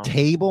like Wow. a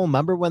table.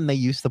 Remember when they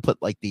used to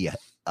put like the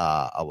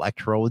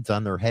electrodes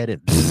on their head?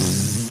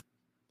 And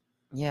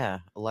Yeah,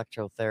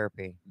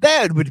 electrotherapy.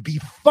 that would be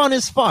fun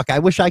as fuck. I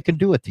wish I could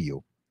do it to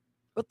you.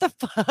 What the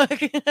fuck?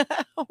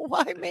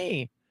 Why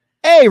me?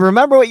 Hey,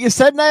 remember what you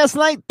said last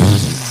night?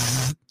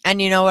 And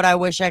you know what I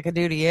wish I could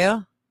do to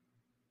you?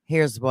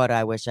 Here's what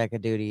I wish I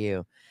could do to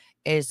you.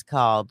 It's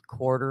called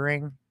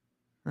quartering.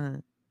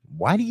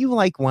 Why do you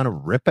like want to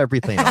rip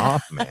everything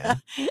off, man?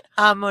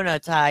 I'm gonna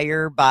tie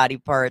your body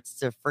parts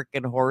to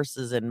freaking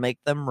horses and make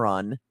them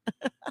run.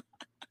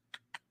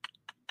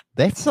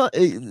 That's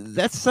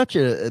such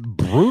a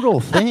brutal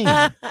thing.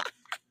 I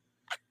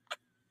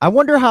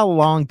wonder how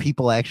long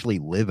people actually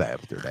live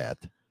after that.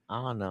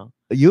 I don't know.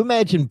 You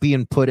imagine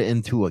being put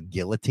into a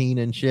guillotine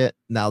and shit.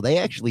 Now, they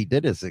actually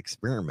did this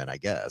experiment, I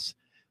guess,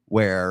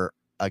 where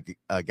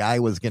a guy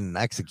was getting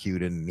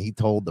executed and he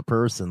told the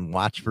person,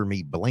 watch for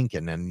me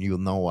blinking and you'll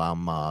know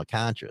I'm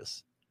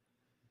conscious.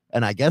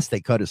 And I guess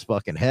they cut his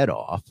fucking head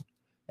off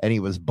and he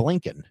was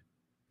blinking.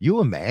 You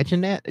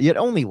imagine that? It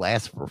only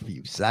lasts for a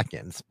few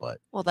seconds, but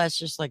Well, that's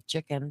just like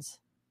chickens.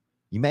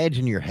 you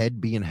imagine your head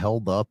being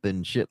held up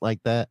and shit like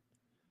that?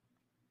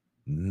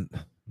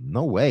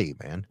 No way,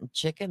 man.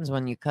 Chickens,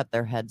 when you cut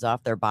their heads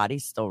off, their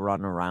bodies still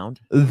run around.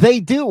 They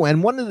do.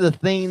 And one of the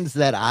things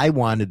that I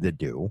wanted to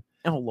do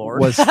Oh, Lord.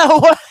 was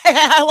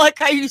I like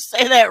how you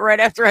say that right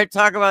after I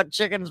talk about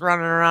chickens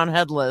running around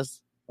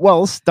headless.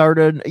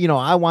 started,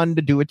 I wanted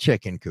to do a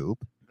chicken coop.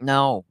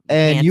 No.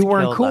 And can't you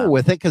weren't kill cool them.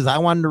 with it because I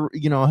wanted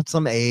to,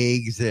 some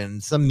eggs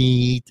and some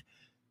meat.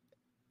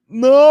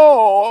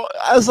 No,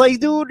 I was like,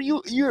 dude,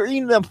 you're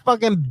eating a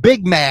fucking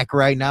Big Mac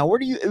right now.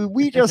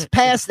 We just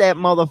passed that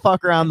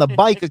motherfucker on the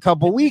bike a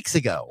couple weeks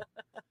ago.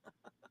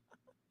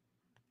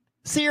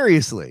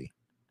 Seriously.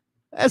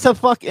 That's a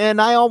fuck.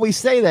 And I always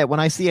say that when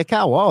I see a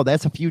cow. Oh,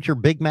 that's a future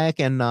Big Mac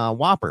and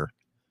Whopper.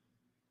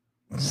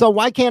 So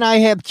why can't I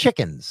have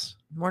chickens?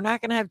 We're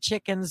not going to have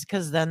chickens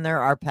because then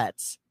they're our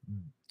pets.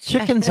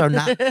 Chickens are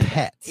not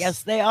pets.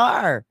 Yes, they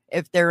are.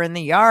 If they're in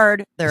the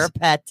yard, they're a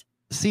pet.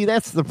 See,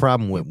 that's the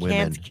problem with You women.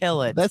 can't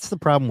kill it. That's the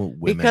problem with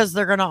women. Because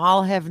they're going to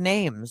all have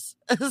names.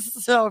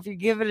 So if you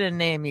give it a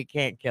name, you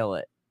can't kill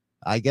it.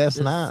 I guess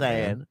Just not.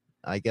 saying. Man.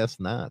 I guess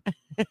not.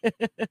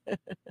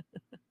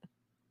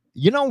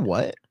 You know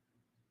what?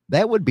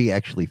 That would be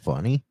actually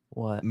funny.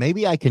 What?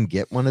 Maybe I can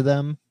get one of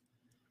them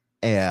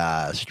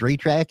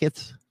straight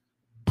jackets,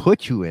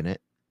 put you in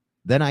it,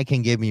 then I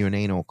can give you an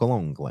anal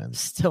cologne cleanse.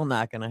 Still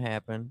not going to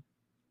happen.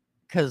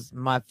 Because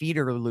my feet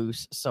are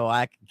loose, so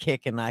I can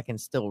kick and I can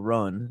still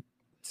run.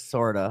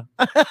 Sorta.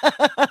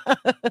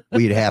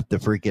 We'd have to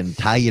freaking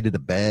tie you to the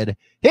bed.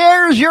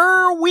 Here's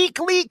your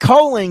weekly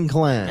colon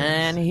cleanse.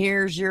 And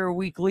here's your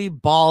weekly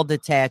ball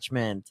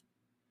detachment.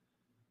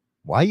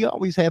 Why you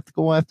always have to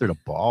go after the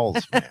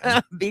balls,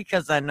 man?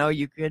 Because I know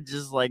you could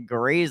just like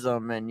graze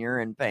them and you're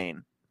in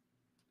pain.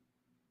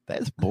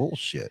 That's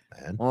bullshit,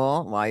 man.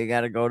 Well, why you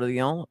got to go to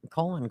the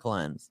colon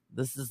cleanse?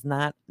 This is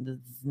not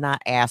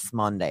ass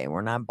Monday.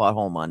 We're not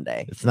butthole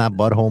Monday. It's not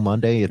butthole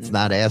Monday. It's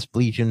not ass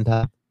bleaching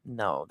time.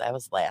 No, that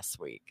was last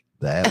week.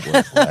 That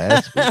was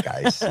last week.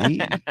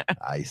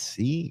 I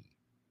see.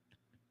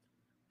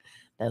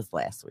 That was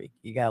last week.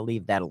 You got to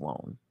leave that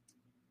alone.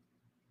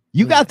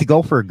 You got to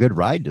go for a good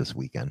ride this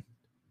weekend.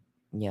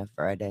 Yeah,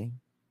 Friday.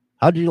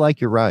 How did you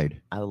like your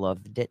ride? I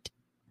loved it.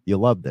 You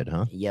loved it,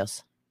 huh?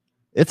 Yes.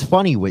 It's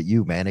funny with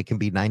you, man. It can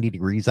be 90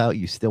 degrees out.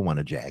 You still want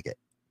a jacket.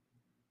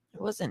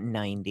 It wasn't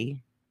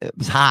 90. It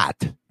was hot.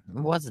 It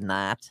was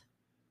not.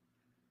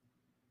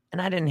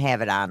 And I didn't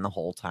have it on the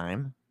whole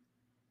time.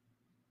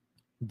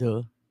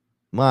 Duh.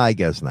 Well, I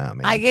guess not,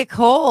 man. I get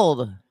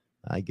cold.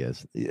 I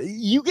guess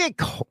you get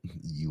cold.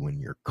 You and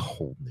your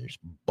coldness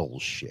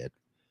bullshit.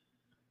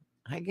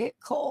 I get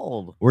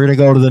cold. We're going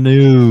to go to the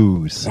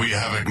news. We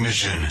have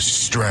ignition.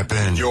 Strap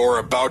in. You're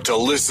about to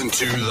listen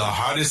to the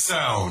hottest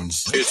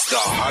sounds. It's the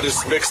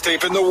hottest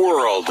mixtape in the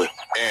world,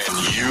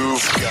 and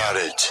you've got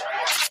it.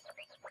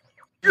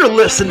 You're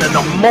listening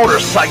to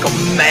Motorcycle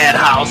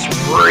Madhouse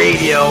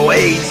Radio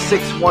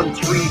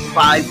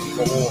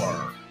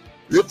 861-354.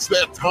 It's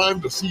that time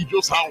to see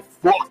just how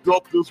fucked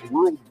up this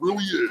world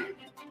really is.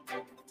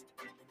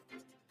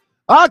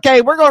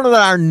 Okay, we're going to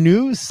our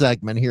news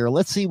segment here.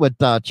 Let's see what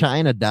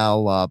China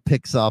Doll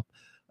picks up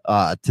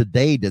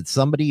today. Did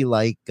somebody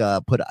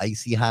put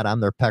icy hot on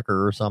their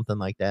pecker or something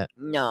like that?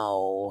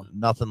 No.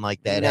 Nothing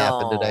like that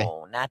happened today?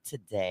 No, not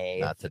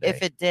today. Not today.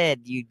 If it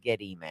did, you'd get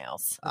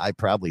emails. I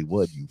probably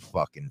would, you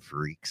fucking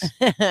freaks.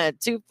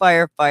 2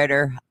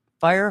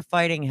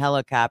 firefighting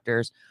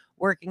helicopters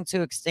working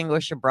to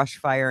extinguish a brush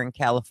fire in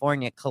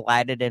California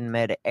collided in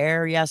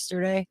midair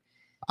yesterday.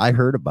 I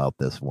heard about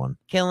this one.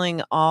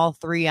 Killing all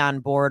 3 on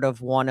board of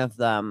one of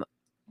them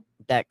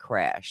that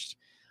crashed.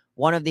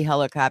 One of the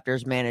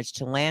helicopters managed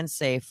to land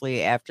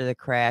safely after the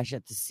crash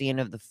at the scene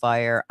of the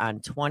fire on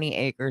 20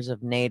 acres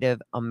of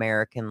Native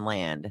American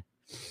land.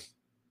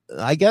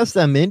 I guess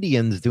them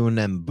Indians doing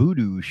them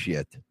voodoo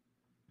shit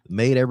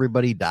made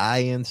everybody die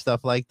and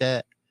stuff like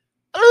that.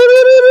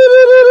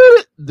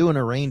 Doing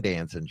a rain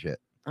dance and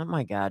shit. Oh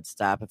my God,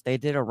 stop. If they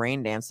did a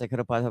rain dance, they could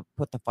have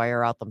put the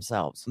fire out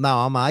themselves.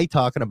 No, am I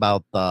talking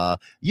about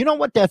you know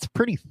what? That's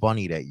pretty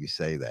funny that you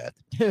say that.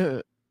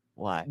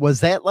 Why?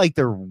 Was that like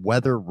their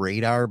weather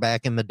radar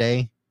back in the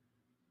day?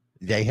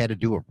 They had to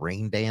do a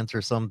rain dance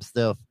or some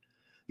stuff.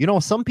 You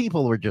know, some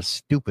people were just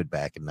stupid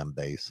back in them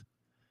days.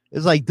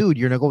 It's like, dude,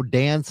 you're going to go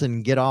dance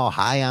and get all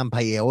high on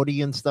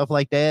peyote and stuff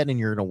like that, and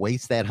you're going to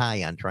waste that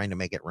high on trying to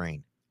make it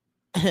rain.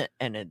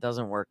 And it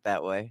doesn't work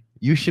that way.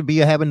 You should be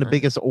having the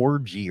biggest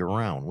orgy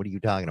around. What are you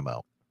talking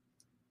about?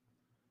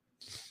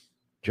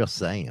 Just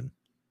saying.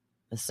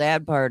 The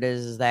sad part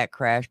is that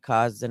crash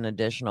caused an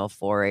additional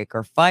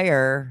 4-acre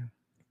fire,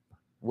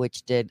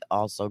 which did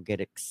also get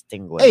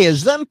extinguished. Hey,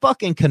 is them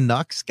fucking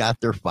Canucks got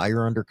their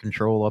fire under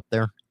control up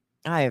there?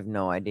 I have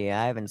no idea.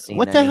 I haven't seen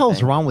What the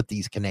hell's wrong with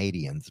these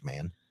Canadians,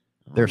 man?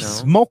 They're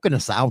smoking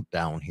us out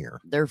down here.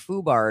 They're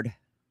foobarred.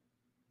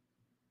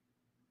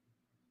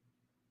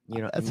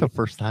 You know, that's the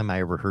first time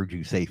I ever heard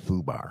you say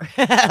foobar.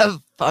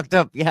 Fucked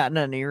up yet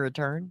on your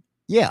return?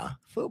 Yeah.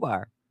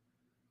 Foobar.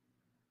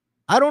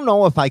 I don't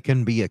know if I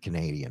can be a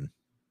Canadian.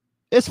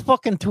 It's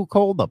fucking too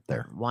cold up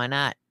there. Why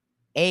not?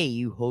 Hey,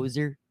 you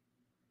hoser.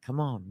 Come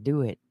on,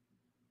 do it.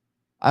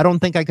 I don't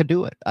think I could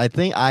do it. I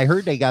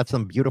heard they got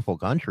some beautiful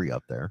country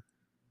up there.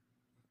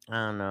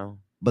 I don't know.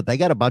 But they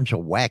got a bunch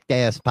of whacked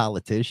ass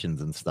politicians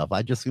and stuff.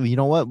 You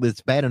know what?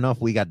 It's bad enough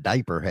we got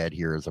Diaperhead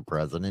here as a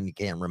president. You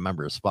can't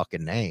remember his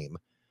fucking name.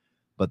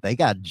 But they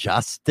got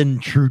Justin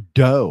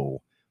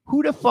Trudeau.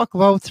 Who the fuck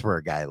votes for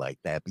a guy like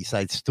that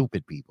besides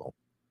stupid people?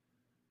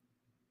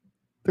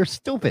 They're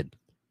stupid.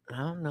 I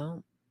don't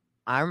know.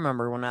 I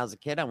remember when I was a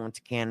kid, I went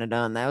to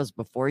Canada, and that was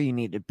before you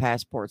needed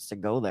passports to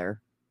go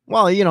there.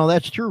 Well, you know,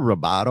 that's true,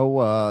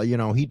 Roboto. You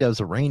know, he does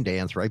a rain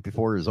dance right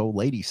before his old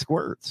lady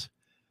squirts.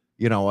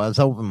 You know, I was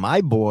hoping my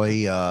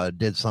boy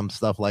did some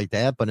stuff like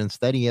that, but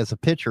instead he has a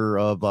picture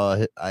of,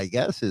 I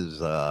guess,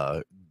 his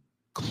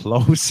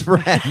close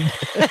friend.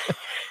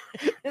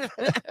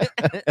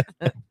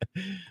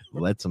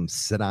 Lets him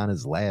sit on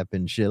his lap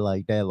and shit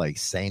like that, like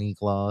Santa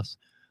Claus.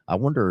 I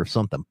wonder if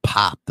something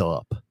popped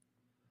up.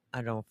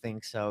 I don't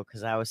think so,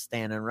 because I was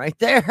standing right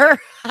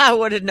there. I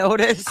would have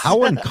noticed.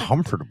 How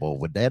uncomfortable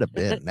would that have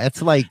been?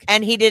 That's like,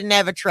 and he didn't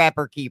have a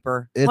trapper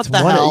keeper. It's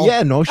what the hell?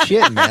 Yeah, no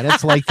shit, man.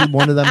 It's like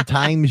one of them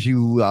times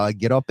you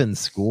get up in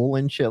school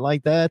and shit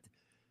like that,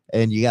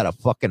 and you got a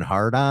fucking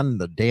hard on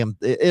the damn.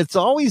 It's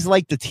always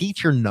like the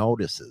teacher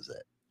notices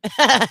it.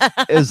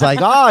 It's like,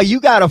 oh, you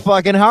got a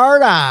fucking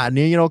hard on.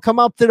 You know, come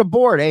up to the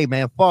board. Hey,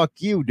 man, fuck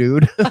you,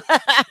 dude.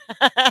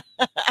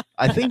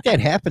 I think that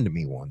happened to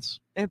me once.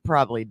 It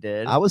probably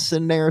did. I was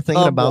sitting there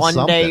thinking about one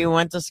something. Day you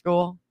went to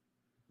school?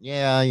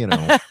 Yeah, you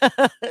know.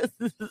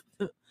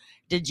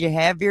 Did you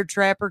have your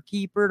trapper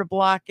keeper to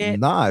block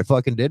it? No, I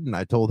fucking didn't.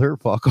 I told her,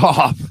 fuck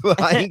off.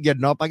 I ain't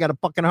getting up. I got a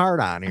fucking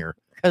hard on here.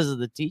 Because of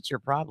the teacher,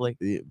 probably.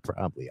 Yeah,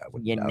 probably, I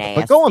would.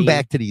 But going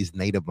back to these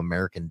Native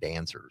American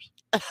dancers.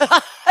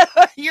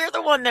 You're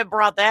the one that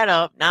brought that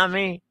up, not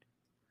me.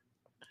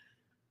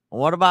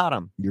 What about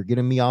them? You're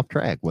getting me off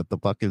track. What the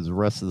fuck is the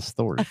rest of the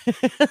story?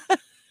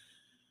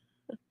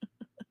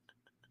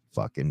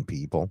 Fucking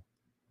people.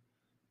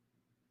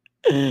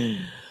 The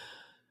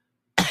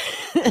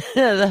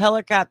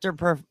helicopter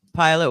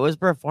pilot was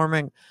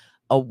performing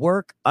a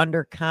work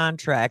under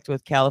contract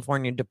with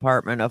California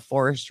Department of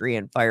Forestry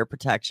and Fire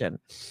Protection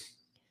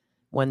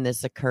when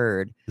this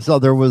occurred. So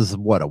there was a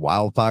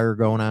wildfire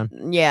going on?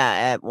 Yeah,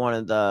 at one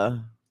of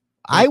the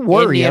I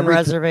worry Indian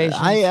reservations.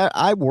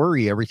 I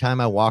worry every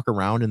time I walk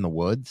around in the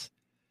woods,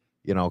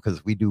 you know,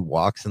 because we do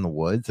walks in the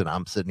woods and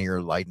I'm sitting here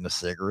lighting a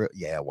cigarette.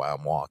 Yeah, while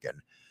I'm walking.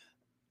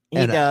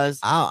 He does.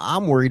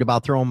 I'm worried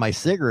about throwing my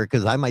cigarette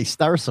because I might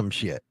start some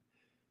shit.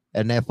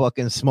 And that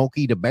fucking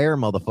Smokey the Bear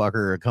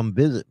motherfucker will come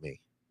visit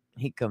me.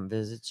 He come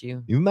visit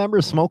you. You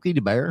remember Smokey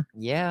the Bear?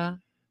 Yeah.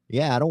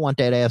 Yeah, I don't want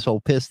that asshole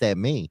pissed at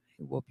me.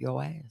 He'd whoop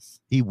your ass.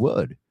 He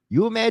would.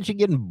 You imagine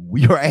getting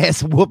your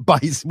ass whooped by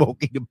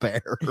Smokey the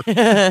Bear?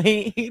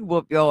 He'd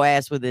whoop your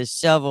ass with his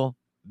shovel.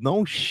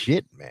 No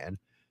shit, man.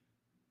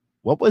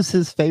 What was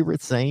his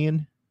favorite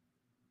saying?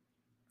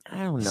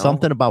 I don't know.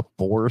 Something about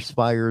forest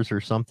fires or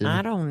something.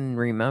 I don't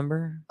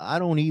remember. I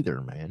don't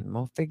either, man.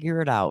 We'll figure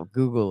it out.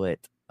 Google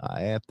it.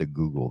 I have to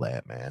Google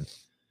that, man.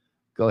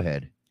 Go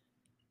ahead.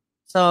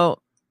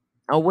 So,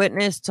 a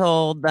witness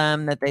told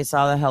them that they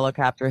saw the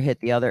helicopter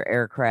hit the other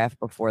aircraft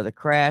before the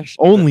crash.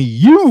 Only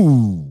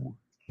you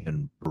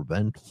can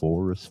prevent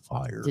forest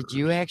fires. Did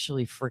you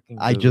actually freaking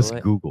Google I just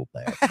it? Googled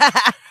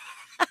that.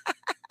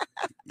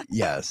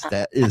 Yes,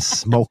 that is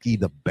Smokey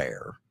the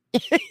Bear.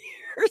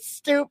 You're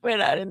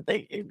stupid. I didn't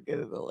think you'd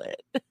Google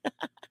it.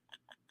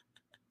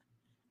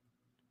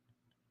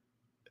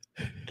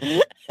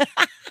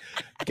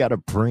 Gotta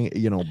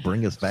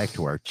bring us back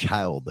to our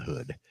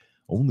childhood.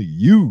 Only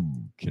you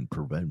can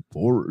prevent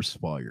forest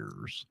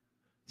fires.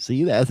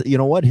 See, that, you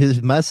know what?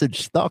 His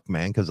message stuck,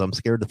 man, because I'm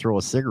scared to throw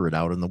a cigarette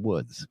out in the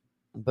woods.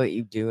 But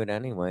you do it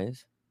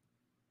anyways.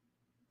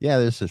 Yeah,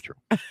 this is true.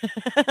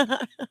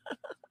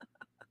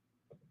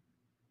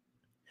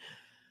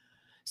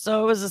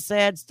 So it was a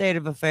sad state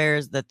of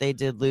affairs that they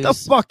did lose. The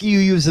fuck are you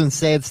using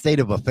sad state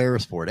of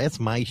affairs for?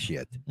 That's my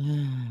shit.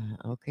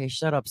 Okay,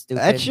 shut up,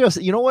 stupid. That's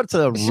just, you know what's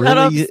a Shut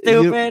up, really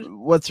stupid.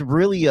 What's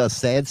really a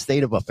sad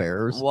state of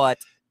affairs? What?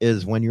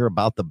 Is when you're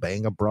about to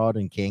bang abroad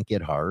and can't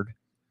get hard.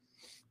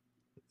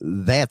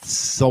 That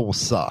so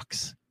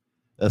sucks.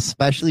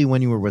 Especially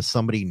when you were with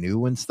somebody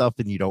new and stuff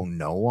and you don't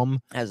know them.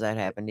 Has that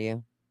happened to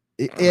you?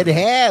 It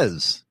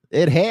has.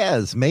 It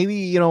has. Maybe,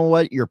 you know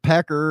what, your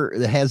pecker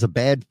has a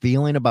bad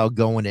feeling about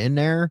going in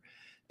there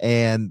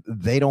and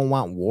they don't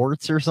want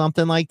warts or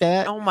something like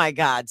that. Oh my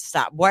God,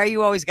 stop. Why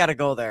you always got to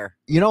go there?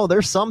 You know,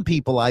 there's some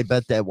people I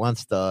bet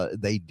that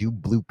they do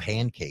blue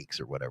pancakes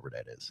or whatever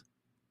that is.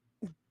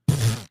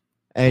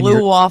 And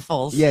blue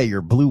waffles. Yeah,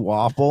 your blue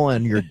waffle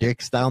and your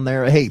dick's down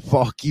there. Hey,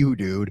 fuck you,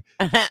 dude.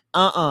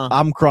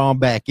 I'm crawling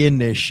back in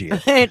this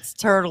shit. It's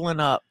turtling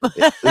up.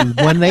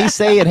 When they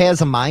say it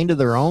has a mind of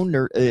their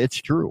own, it's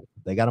true.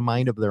 They got a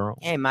mind of their own.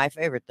 Hey, my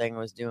favorite thing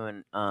was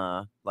doing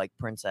like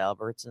Prince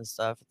Albert's and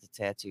stuff at the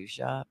tattoo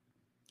shop.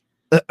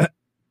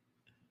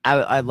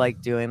 I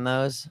like doing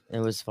those. It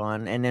was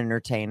fun and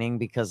entertaining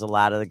because a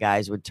lot of the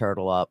guys would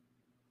turtle up.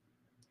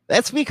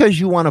 That's because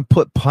you want to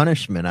put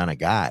punishment on a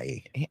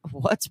guy.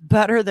 What's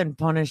better than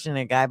punishing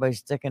a guy by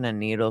sticking a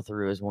needle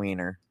through his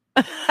wiener?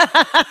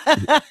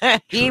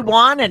 He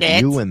wanted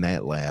it. You and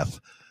that laugh.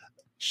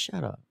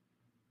 Shut up.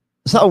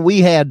 So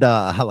we had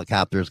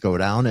helicopters go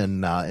down,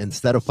 and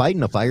instead of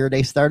fighting a fire,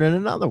 they started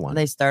another one.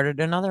 They started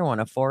another one,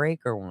 a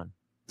 4-acre one.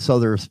 So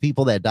there's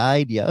people that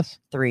died, yes?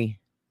 3.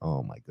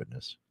 Oh, my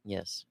goodness.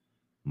 Yes.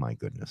 My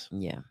goodness.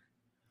 Yeah.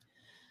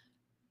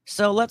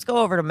 So let's go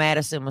over to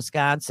Madison,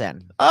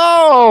 Wisconsin.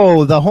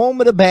 Oh, the home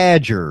of the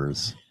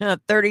Badgers.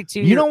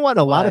 32. You know what?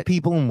 A lot of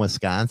people in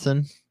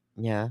Wisconsin.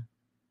 Yeah.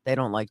 They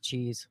don't like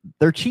cheese.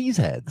 They're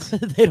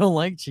cheeseheads. They don't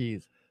like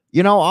cheese.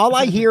 You know, all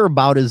I hear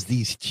about is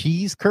these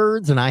cheese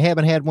curds, and I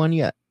haven't had one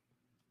yet.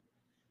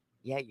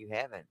 Yeah, you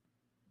haven't.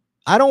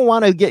 I don't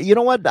want to get, you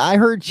know what? I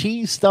heard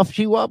cheese stuffs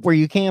you up where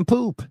you can't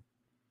poop.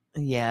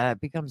 Yeah, it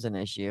becomes an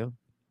issue.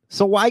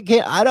 So why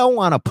can't, I don't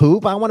want to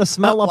poop. I want to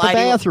smell up a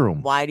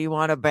bathroom. Why do you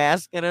want a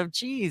basket of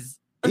cheese?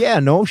 Yeah,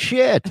 no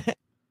shit.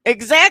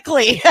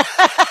 Exactly.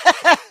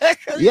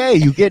 Yeah,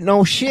 you get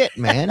no shit,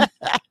 man.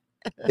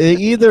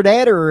 Either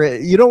that or,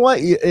 you know what?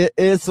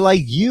 It's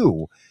like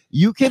you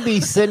can be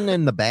sitting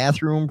in the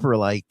bathroom for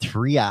like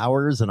 3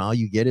 hours and all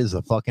you get is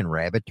a fucking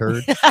rabbit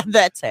turd.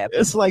 That's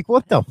happened. It's like,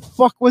 what the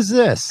fuck was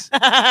this?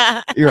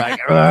 You're like,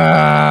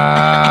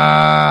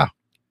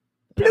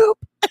 bloop.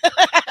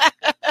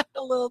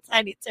 A little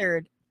tiny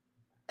turd.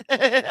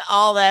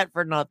 All that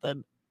for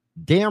nothing.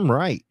 Damn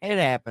right. It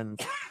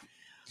happens.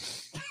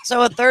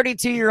 So a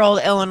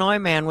 32-year-old Illinois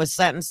man was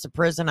sentenced to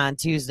prison on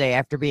Tuesday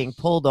after being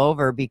pulled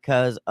over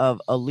because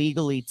of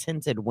illegally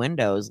tinted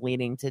windows,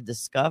 leading to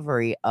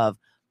discovery of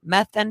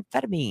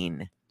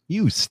methamphetamine.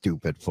 You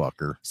stupid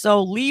fucker.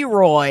 So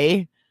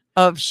Leroy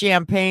of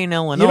Champaign,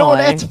 Illinois. You know,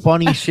 that's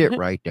funny shit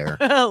right there.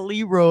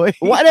 Leroy.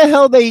 Why the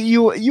hell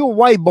you a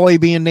white boy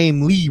being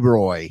named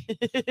Leroy?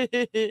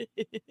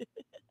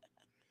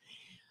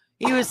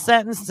 He was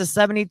sentenced to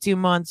 72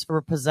 months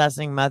for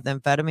possessing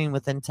methamphetamine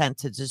with intent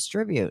to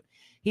distribute.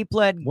 He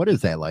pled. What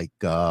is that, like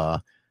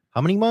how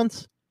many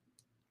months?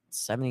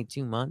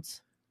 72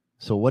 months.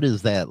 So what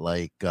is that,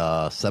 like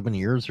 7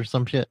 years or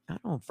some shit? I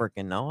don't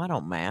freaking know. I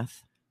don't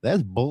math.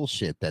 That's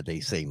bullshit that they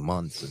say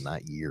months and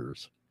not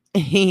years.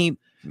 He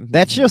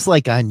That's just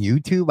like on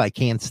YouTube. I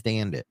can't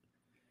stand it.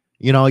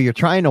 You know, you're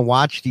trying to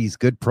watch these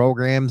good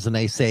programs and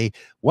they say,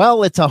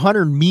 well, it's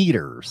 100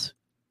 meters.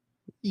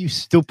 You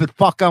stupid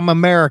fuck. I'm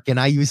American.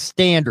 I use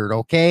standard.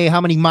 Okay. How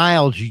many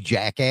miles, you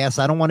jackass?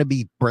 I don't want to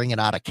be bringing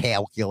out a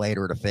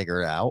calculator to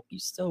figure it out. You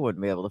still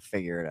wouldn't be able to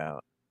figure it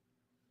out.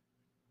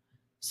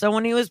 So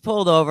when he was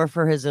pulled over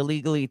for his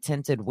illegally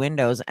tinted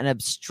windows and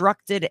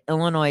obstructed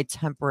Illinois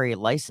temporary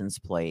license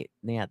plate,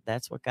 yeah,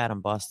 that's what got him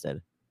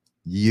busted.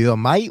 You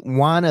might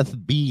want to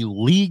be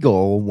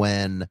legal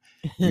when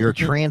you're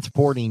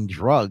transporting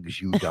drugs,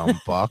 you dumb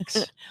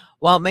fucks.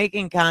 While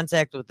making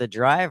contact with the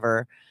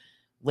driver,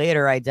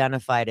 later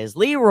identified as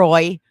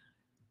Leroy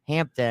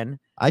Hampton.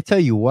 I tell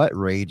you what,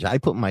 Rage, I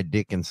put my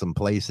dick in some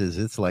places.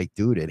 It's like,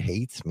 dude, it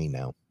hates me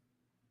now.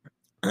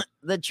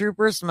 The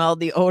trooper smelled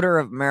the odor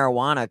of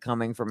marijuana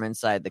coming from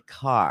inside the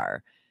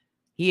car.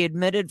 He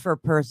admitted for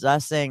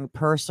possessing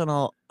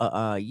personal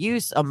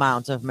use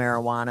amount of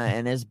marijuana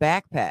in his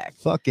backpack.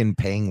 Fucking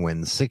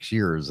penguin, 6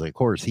 years. Of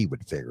course, he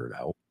would figure it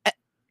out.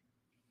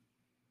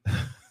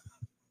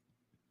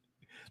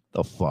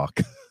 The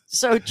fuck?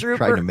 So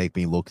Trying to make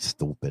me look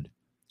stupid.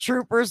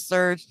 Troopers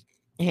searched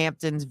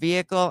Hampton's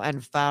vehicle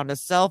and found a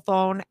cell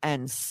phone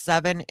and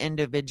 7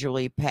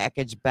 individually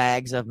packaged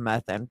bags of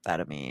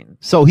methamphetamine.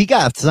 So he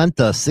got sent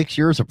to 6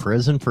 years of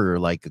prison for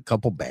like a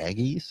couple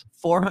baggies?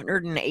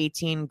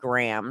 418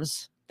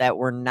 grams that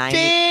were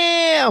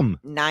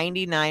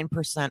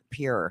 99%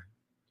 pure.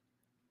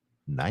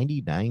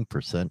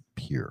 99%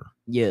 pure.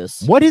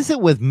 Yes. What is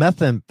it with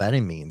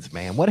methamphetamines,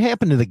 man? What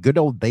happened to the good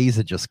old days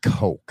of just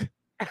coke?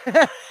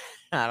 I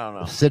don't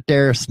know. Sit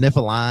there, sniff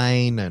a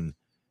line, and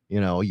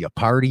you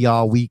party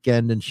all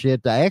weekend and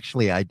shit. I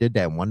did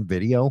that one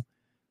video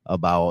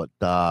about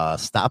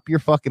stop your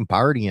fucking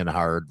partying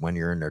hard when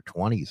you're in their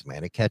 20s,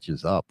 man. It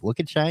catches up. Look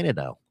at China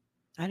now.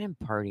 I didn't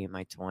party in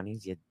my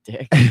 20s, you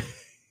dick.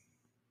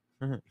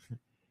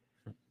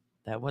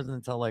 That wasn't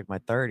until like my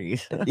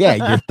 30s. Yeah,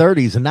 your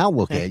 30s, and now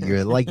look at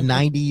you're like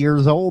 90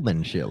 years old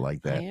and shit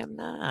like that. I am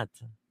not.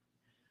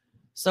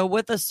 So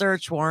with a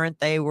search warrant,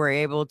 they were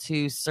able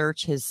to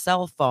search his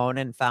cell phone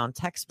and found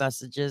text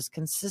messages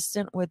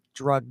consistent with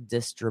drug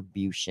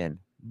distribution.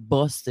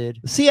 Busted.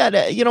 See,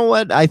 you know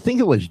what? I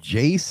think it was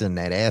Jason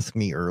that asked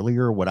me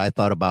earlier what I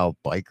thought about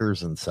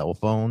bikers and cell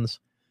phones.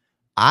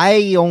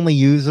 I only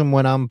use them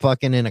when I'm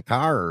fucking in a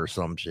car or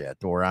some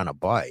shit or on a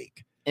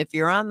bike. If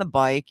you're on the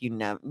bike, you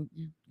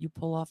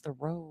pull off the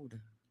road.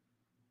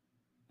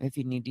 If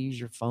you need to use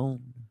your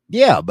phone.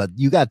 Yeah, but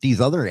you got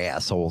these other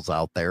assholes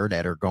out there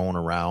that are going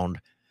around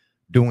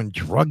doing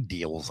drug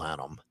deals on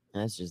them.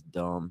 That's just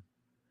dumb.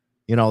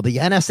 The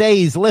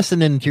NSA's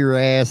listening to your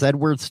ass.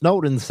 Edward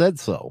Snowden said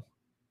so.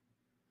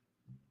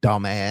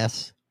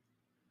 Dumbass.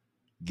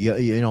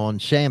 In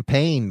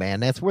Champagne,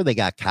 man, that's where they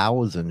got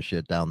cows and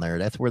shit down there.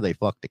 That's where they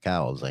fuck the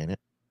cows, ain't it?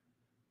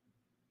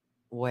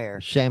 Where?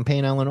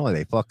 Champaign, Illinois.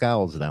 They fuck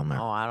cows down there.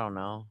 Oh, I don't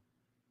know.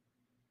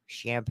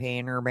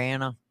 Champaign,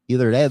 Urbana?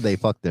 Either that, they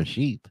fuck their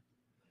sheep.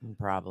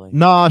 Probably.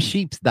 No,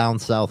 sheep's down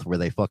south where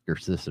they fuck their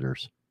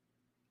sisters.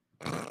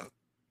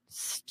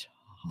 Stop.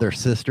 Their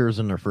sisters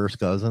and their first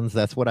cousins.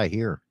 That's what I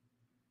hear.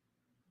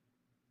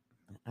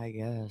 I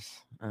guess.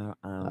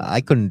 I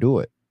couldn't do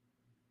it.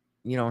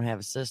 You don't have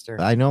a sister.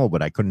 I know,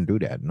 but I couldn't do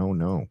that.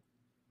 No.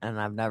 And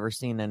I've never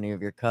seen any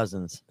of your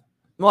cousins.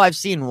 Well, I've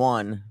seen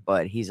one,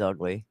 but he's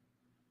ugly.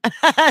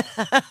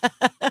 I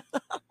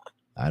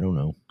don't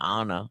know.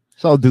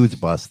 So dude's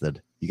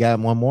busted. You got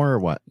one more or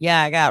what?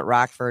 Yeah, I got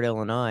Rockford,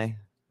 Illinois.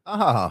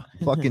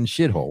 Fucking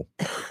shithole.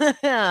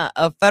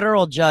 A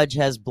federal judge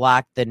has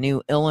blocked the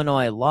new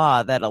Illinois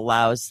law that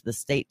allows the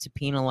state to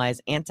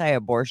penalize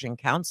anti-abortion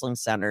counseling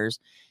centers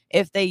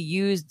if they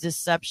use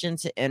deception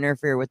to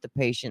interfere with the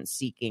patient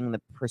seeking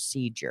the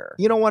procedure.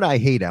 You know what? I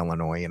hate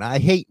Illinois and I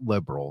hate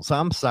liberals.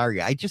 I'm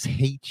sorry. I just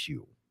hate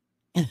you.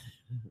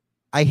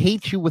 I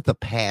hate you with a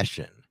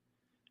passion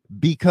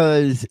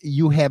because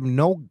you have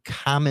no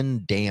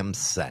common damn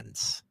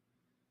sense.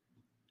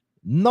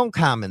 No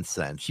common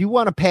sense. You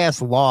want to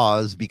pass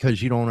laws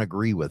because you don't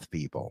agree with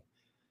people.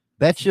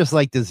 That's just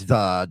like this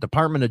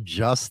Department of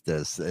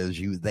Justice,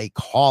 they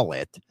call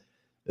it.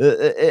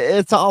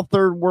 It's all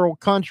third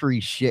world country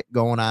shit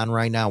going on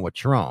right now with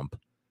Trump.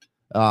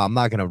 I'm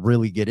not going to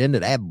really get into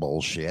that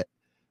bullshit,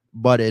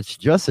 but it's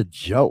just a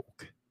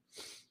joke.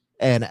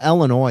 And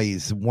Illinois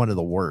is one of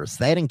the worst.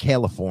 That in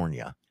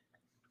California.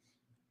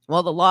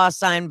 Well, the law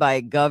signed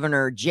by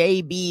Governor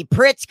J.B.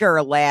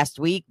 Pritzker last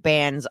week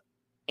bans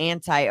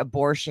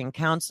anti-abortion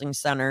counseling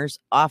centers,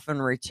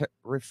 often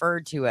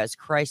referred to as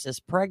crisis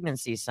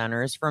pregnancy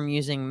centers, from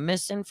using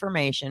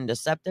misinformation,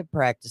 deceptive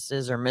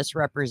practices, or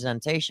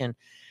misrepresentation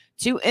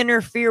to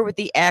interfere with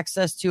the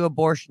access to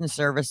abortion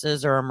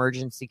services or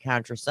emergency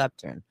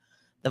contraception.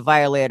 The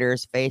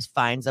violators face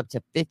fines up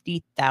to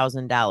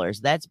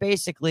 $50,000. That's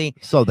basically.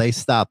 So they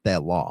stopped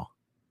that law.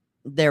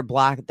 They're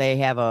blocked. They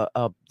have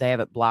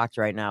it blocked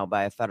right now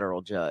by a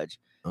federal judge.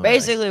 All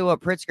Basically, right. what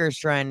Pritzker is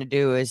trying to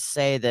do is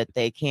say that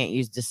they can't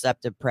use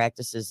deceptive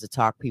practices to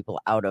talk people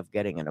out of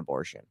getting an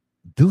abortion.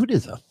 Dude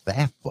is a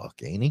fat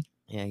fuck, ain't he?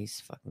 Yeah, he's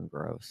fucking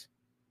gross.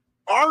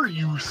 Are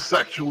you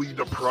sexually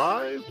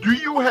deprived? Do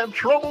you have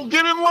trouble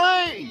getting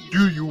laid?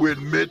 Do you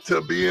admit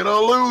to being a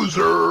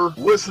loser?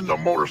 Listen to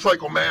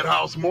Motorcycle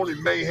Madhouse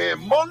Morning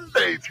Mayhem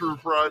Monday through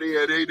Friday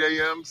at 8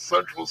 a.m.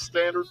 Central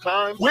Standard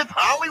Time with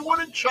Hollywood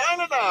and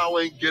China now,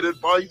 and get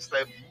advice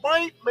that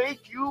might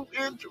make you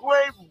into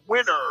a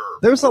winner.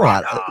 There's a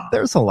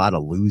lot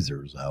of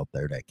losers out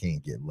there that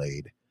can't get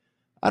laid.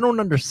 I don't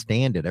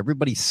understand it.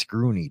 Everybody's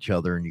screwing each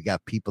other, and you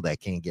got people that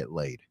can't get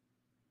laid.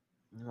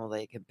 Well,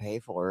 they can pay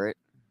for it.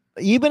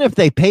 Even if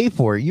they pay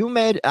for it, you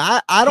imagine?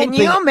 I don't. Can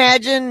you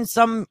imagine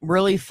some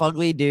really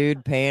fugly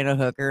dude paying a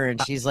hooker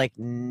and she's like,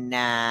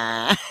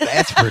 "Nah,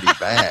 that's pretty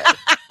bad."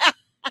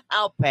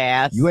 I'll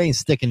pass. You ain't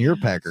sticking your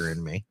pecker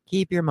in me.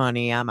 Keep your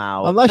money. I'm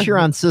out. Unless you're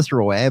on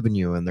Cicero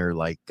Avenue and they're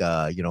like,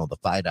 the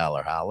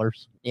 $5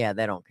 hollers. Yeah,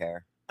 they don't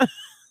care.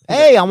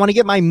 Hey, I want to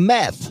get my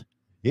meth.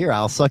 Here,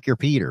 I'll suck your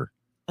Peter.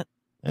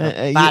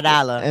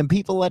 $5. And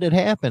people let it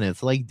happen.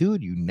 It's like,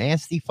 dude, you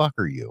nasty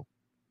fucker, you.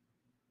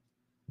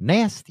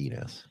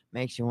 Nastiness.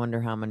 Makes you wonder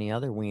how many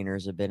other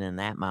wieners have been in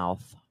that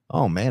mouth.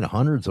 Oh, man,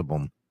 hundreds of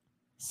them.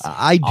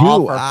 I do.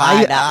 All for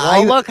 $5.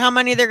 Well, look how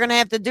many they're going to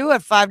have to do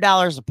at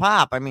 $5 a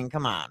pop. I mean,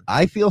 come on.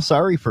 I feel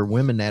sorry for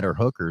women that are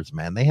hookers,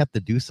 man. They have to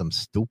do some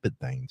stupid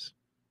things.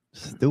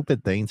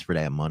 Stupid things for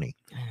that money.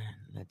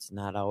 That's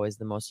not always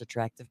the most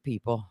attractive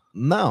people.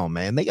 No,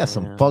 man. They got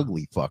some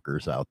fugly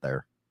fuckers out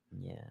there.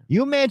 Yeah.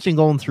 You imagine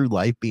going through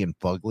life being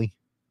fugly?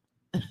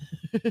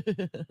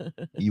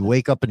 You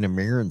wake up in the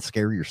mirror and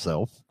scare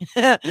yourself.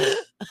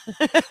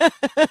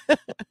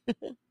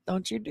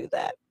 Don't you do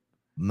that?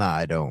 No,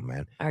 I don't,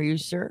 man. Are you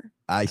sure?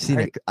 I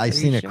seen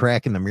a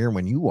crack in the mirror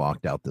when you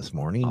walked out this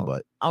morning,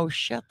 but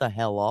shut the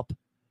hell up.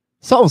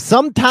 So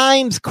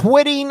sometimes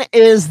quitting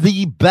is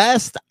the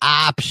best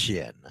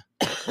option.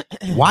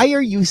 Why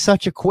are you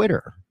such a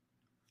quitter?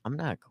 I'm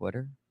not a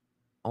quitter.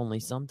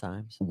 Only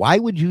sometimes. Why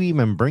would you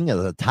even bring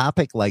a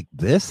topic like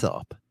this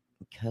up?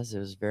 Because it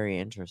was very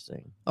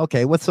interesting.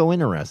 Okay, what's so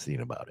interesting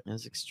about it? It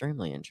was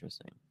extremely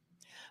interesting.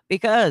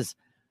 Because,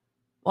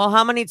 well,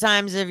 how many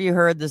times have you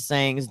heard the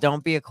sayings,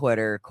 don't be a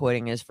quitter,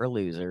 quitting is for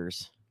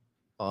losers?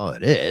 Oh,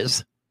 it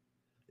is.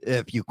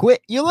 If you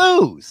quit, you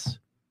lose.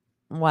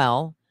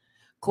 Well,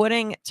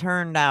 quitting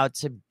turned out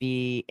to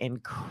be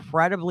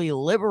incredibly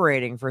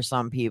liberating for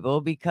some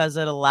people because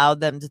it allowed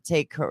them to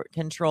take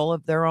control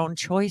of their own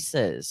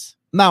choices.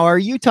 Now, are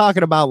you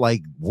talking about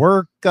like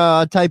work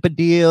type of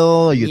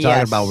deal? Are you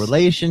talking about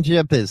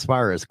relationship as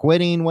far as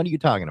quitting? What are you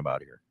talking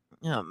about here?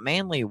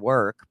 Mainly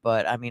work,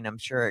 but I mean, I'm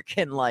sure it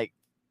can like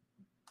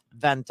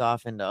vent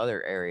off into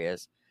other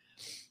areas.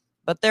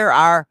 But there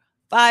are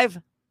 5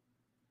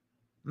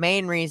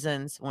 main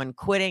reasons when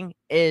quitting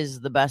is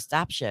the best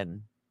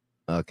option.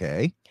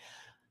 Okay.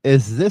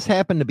 Is this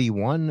happen to be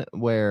one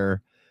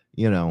where,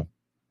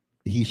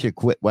 he should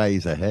quit while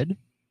he's ahead?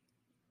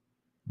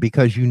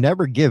 Because you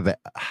never give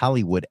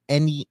Hollywood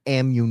any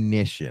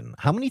ammunition.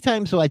 How many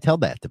times do I tell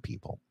that to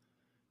people?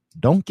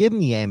 Don't give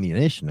me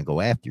ammunition to go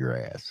after your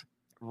ass.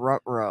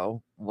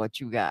 Ruh-roh, what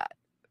you got?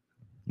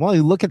 Well,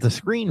 you look at the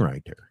screen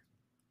right there.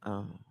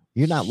 Oh,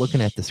 you're not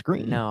looking at the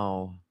screen.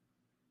 No.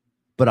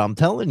 But I'm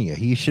telling you,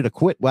 he should have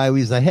quit while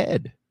he was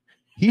ahead.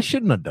 He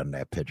shouldn't have done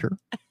that picture.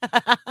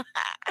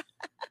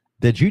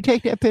 Did you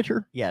take that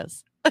picture?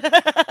 Yes.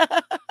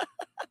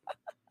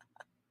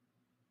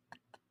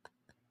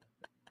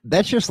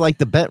 That's just like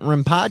the Bet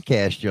Rim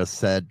podcast just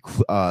said,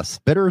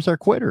 spitters are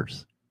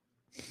quitters.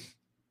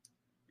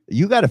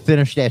 You got to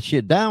finish that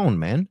shit down,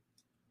 man.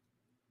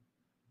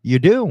 You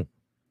do.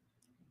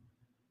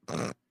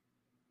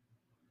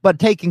 But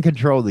taking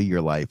control of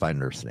your life, I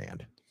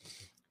understand.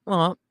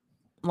 Well,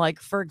 like,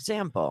 for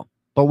example.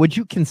 But would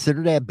you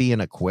consider that being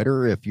a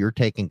quitter if you're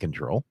taking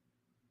control?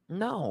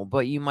 No,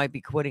 but you might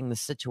be quitting the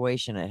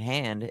situation at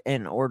hand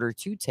in order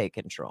to take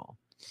control.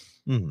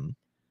 Mm-hmm.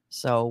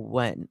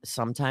 So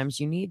sometimes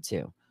you need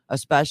to,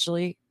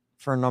 especially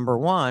for number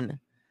one,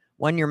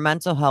 when your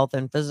mental health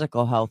and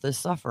physical health is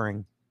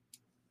suffering.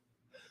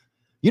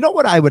 You know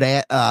what I would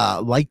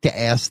like to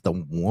ask the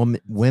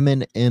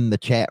women in the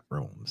chat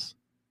rooms?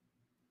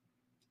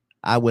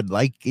 I would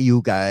like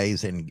you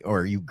guys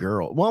or you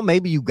girl. Well,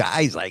 maybe you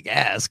guys, I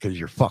guess, because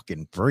you're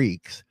fucking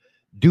freaks.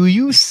 Do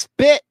you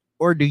spit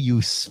or do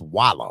you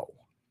swallow?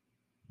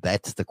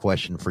 That's the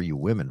question for you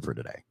women for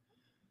today.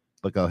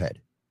 But go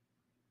ahead.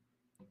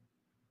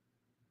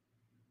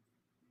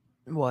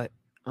 What?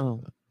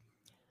 Oh.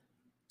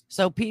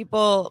 So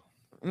people,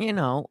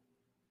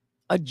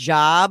 a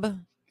job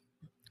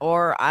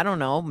or I don't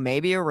know,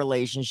 maybe a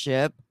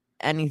relationship,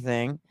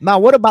 anything. Now,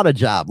 what about a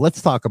job?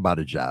 Let's talk about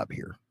a job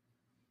here.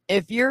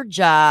 If your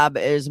job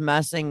is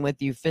messing with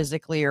you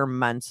physically or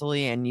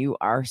mentally and you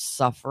are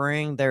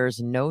suffering, there's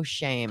no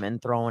shame in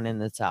throwing in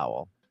the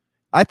towel.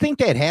 I think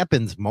that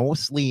happens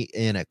mostly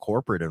in a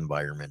corporate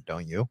environment,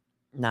 don't you?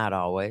 Not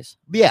always.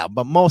 Yeah,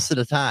 but most of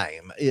the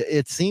time,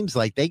 it seems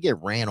like they get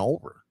ran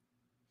over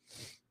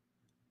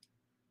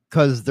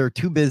because they're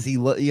too busy.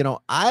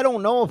 I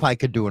don't know if I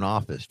could do an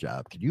office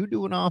job. Could you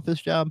do an office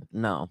job?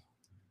 No.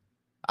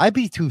 I'd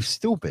be too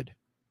stupid.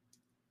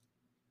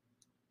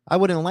 I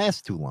wouldn't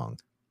last too long.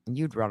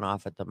 You'd run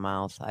off at the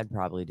mouth. I'd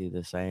probably do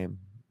the same.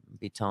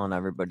 Be telling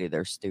everybody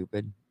they're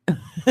stupid.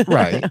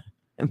 Right.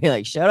 And be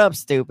like, shut up,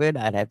 stupid.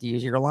 I'd have to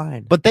use your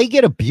line. But they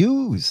get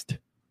abused.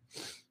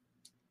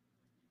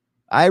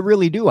 I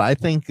really do. I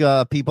think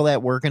people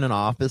that work in an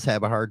office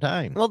have a hard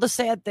time. Well, the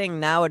sad thing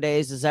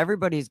nowadays is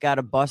everybody's got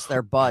to bust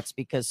their butts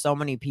because so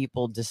many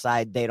people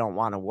decide they don't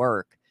want to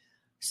work.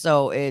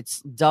 So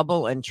it's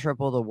double and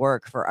triple the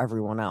work for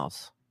everyone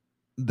else.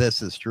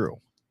 This is true.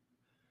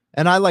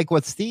 And I like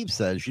what Steve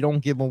says. You don't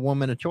give a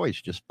woman a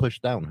choice. Just push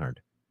down hard.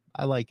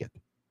 I like it.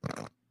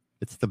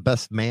 It's the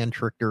best man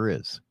trick there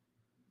is.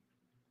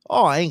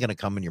 Oh, I ain't going to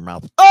come in your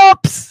mouth.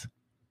 Oops.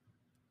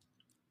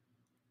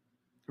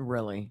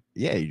 Really?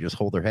 Yeah, you just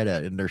hold her head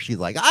out in there. She's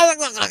like,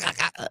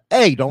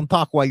 hey, don't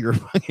talk while you're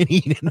fucking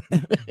eating.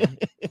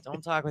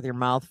 Don't talk with your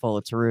mouth full.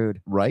 It's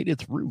rude. Right?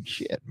 It's rude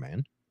shit,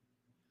 man.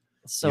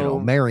 So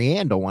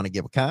Marianne don't want to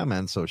give a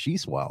comment, so she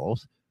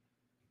swallows.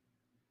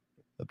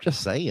 I'm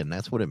just saying,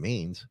 that's what it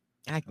means.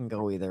 I can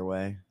go either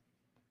way.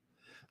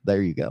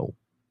 There you go.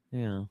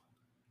 Yeah.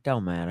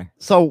 Don't matter.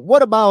 So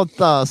what about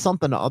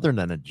something other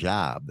than a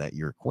job that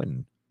you're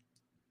quitting?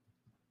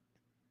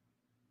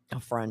 A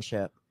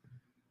friendship.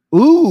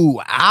 Ooh,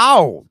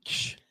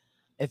 ouch.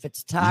 If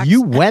it's toxic,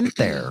 You went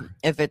there.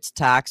 If it's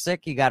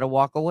toxic, you got to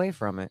walk away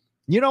from it.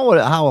 You know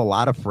how a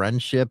lot of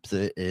friendships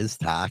is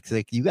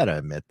toxic? You got to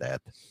admit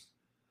that.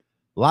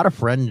 A lot of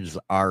friends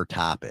are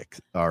toxic.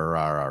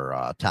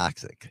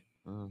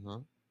 Mm-hmm.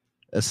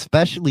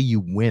 Especially you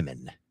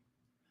women.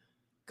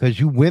 Because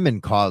you women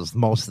cause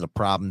most of the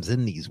problems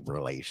in these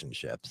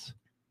relationships.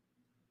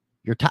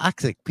 You're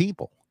toxic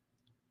people.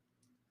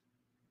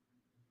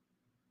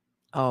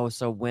 Oh,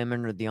 so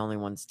women are the only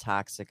ones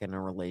toxic in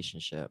a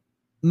relationship.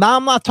 Now,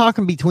 I'm not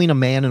talking between a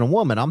man and a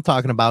woman. I'm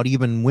talking about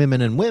even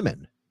women and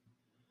women.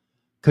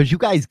 Because you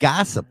guys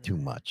gossip too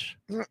much.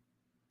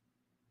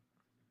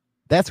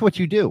 That's what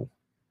you do.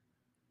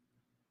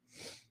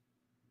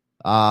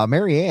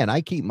 Marianne, I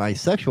keep my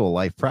sexual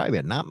life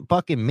private. Not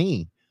fucking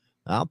me.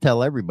 I'll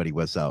tell everybody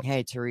what's up.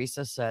 Hey,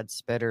 Teresa said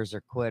spitters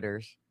are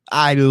quitters.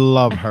 I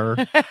love her.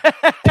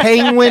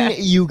 Penguin,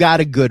 you got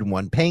a good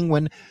one.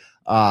 Penguin,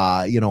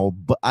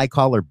 I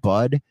call her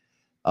Bud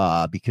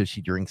because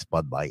she drinks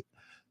Bud Light.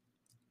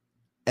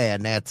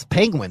 And that's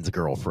Penguin's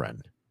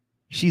girlfriend.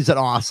 She's an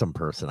awesome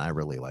person. I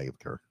really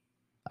like her.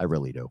 I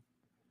really do.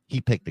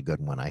 He picked a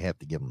good one. I have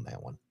to give him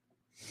that one.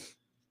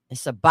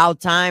 It's about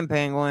time,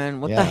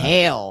 Penguin. What the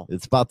hell?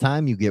 It's about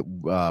time you get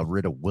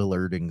rid of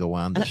Willard and go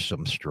on to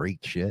some straight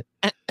shit.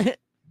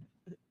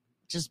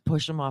 Just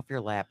push him off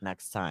your lap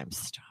next time.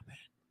 Stop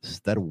it.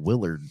 Instead of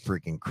Willard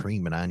freaking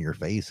creaming on your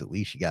face, at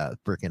least you got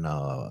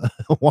freaking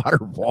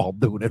waterfall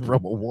doing it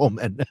from a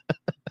woman.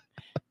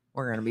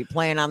 We're going to be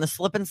playing on the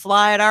slip and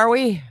slide, are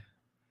we?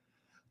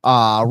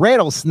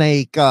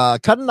 Rattlesnake,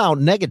 cutting out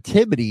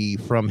negativity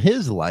from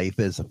his life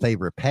is a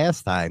favorite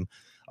pastime.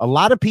 A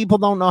lot of people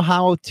don't know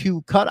how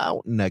to cut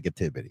out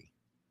negativity.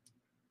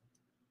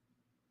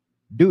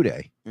 Do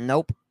they?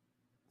 Nope.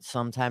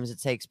 Sometimes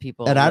it takes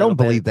people. And I don't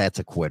believe that's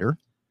a quitter.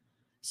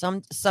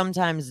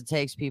 Sometimes it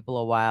takes people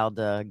a while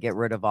to get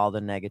rid of all the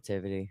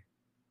negativity.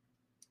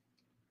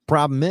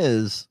 Problem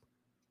is,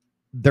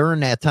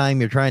 during that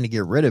time you're trying to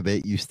get rid of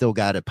it, you still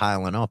got it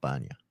piling up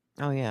on you.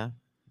 Oh, yeah.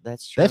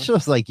 That's true. That's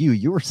just like you.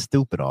 You were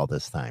stupid all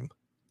this time.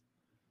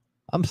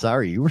 I'm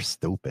sorry. You were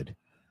stupid.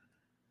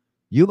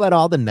 You let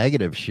all the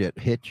negative shit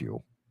hit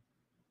you.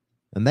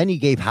 And then you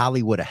gave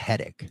Hollywood a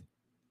headache.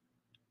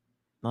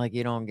 Like,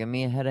 you don't give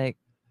me a headache?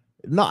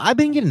 No, I've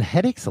been getting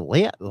headaches a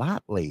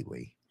lot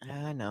lately.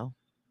 I know.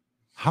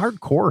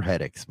 Hardcore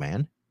headaches,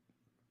 man.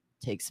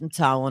 Take some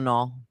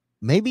Tylenol.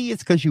 Maybe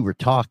it's because you were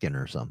talking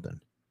or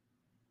something.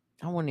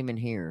 I wasn't even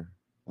here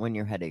when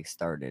your headache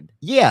started.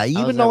 Yeah,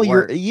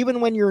 even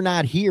when you're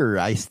not here,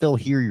 I still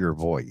hear your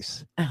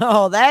voice.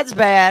 Oh, that's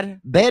bad.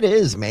 That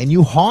is, man.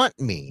 You haunt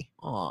me.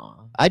 Aw.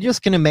 I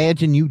just can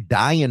imagine you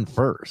dying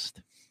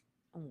first.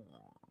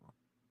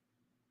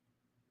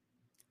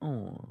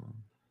 Oh.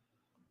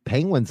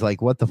 Penguin's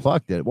like, what the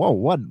fuck? Did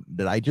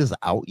I just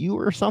out you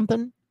or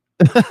something?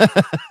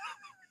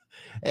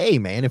 Hey,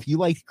 man, if you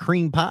like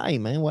cream pie,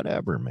 man,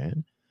 whatever,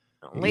 man.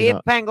 Leave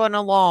Penguin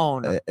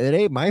alone. It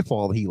ain't my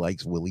fault he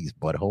likes Willie's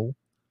butthole.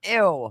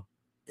 Ew.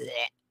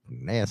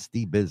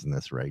 Nasty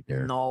business right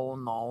there.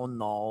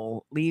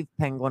 No. Leave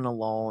Penguin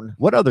alone.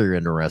 What other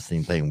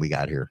interesting thing we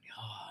got here?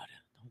 God,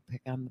 don't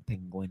pick on the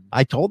Penguin.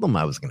 I told him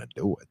I was going to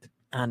do it.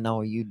 I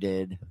know you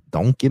did.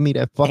 Don't give me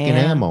that fucking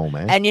ammo,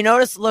 man. And you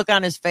notice the look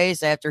on his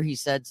face after he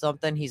said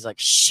something? He's like,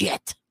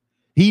 shit.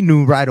 He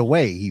knew right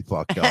away he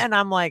fucked up. And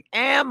I'm like,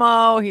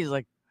 ammo. He's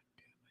like,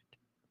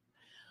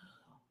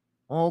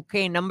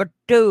 okay, number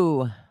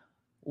 2.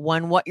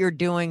 When what you're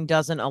doing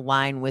doesn't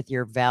align with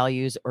your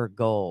values or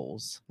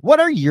goals. What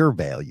are your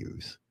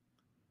values?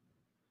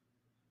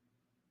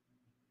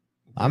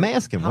 I'm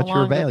asking, what's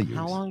your values?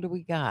 How long do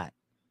we got?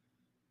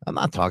 I'm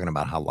not talking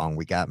about how long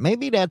we got.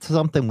 Maybe that's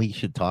something we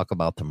should talk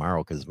about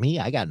tomorrow, because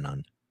I got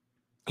none.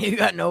 You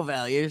got no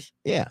values?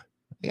 Yeah,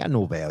 I got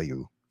no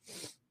value.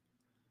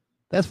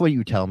 That's what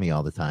you tell me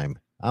all the time.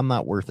 I'm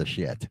not worth a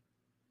shit.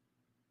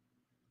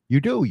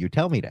 You do. You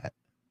tell me that.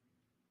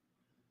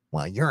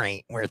 Well, you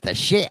ain't worth a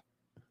shit.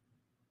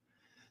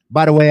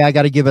 By the way, I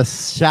got to give a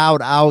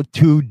shout out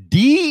to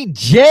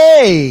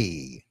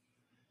DJ.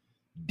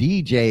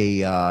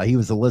 DJ, he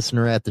was a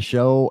listener at the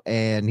show,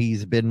 and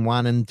he's been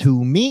wanting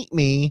to meet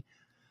me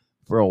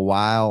for a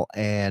while,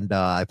 and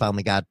I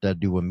finally got to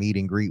do a meet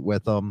and greet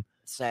with him.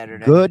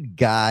 Saturday. Good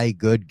guy,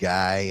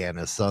 and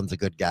his son's a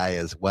good guy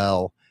as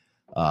well.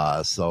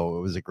 So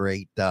it was a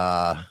great,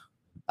 I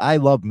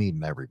love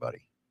meeting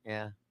everybody.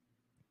 Yeah.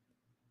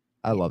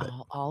 I love it.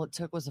 All it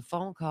took was a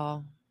phone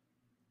call.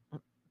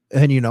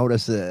 And you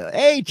notice,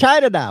 hey,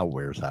 China now,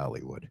 where's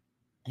Hollywood?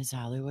 Is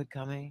Hollywood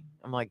coming?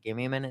 I'm like, give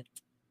me a minute.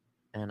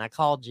 And I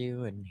called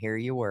you, and here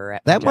you were.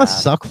 At That my must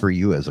job. suck for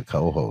you as a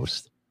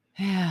co-host.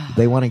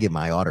 They want to get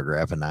my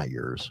autograph and not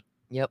yours.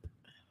 Yep.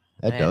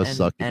 That does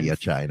suck to be a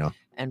China.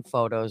 And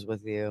photos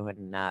with you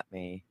and not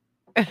me.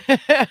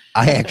 I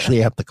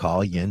actually have to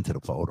call you into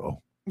the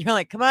photo. You're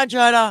like, come on,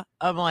 China.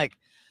 I'm like,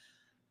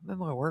 I'm in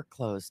my work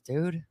clothes,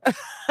 dude.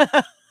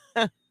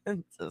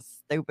 It's a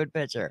stupid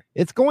picture.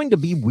 It's going to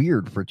be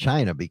weird for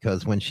China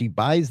because when she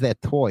buys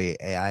that toy,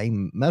 I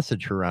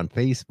message her on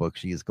Facebook.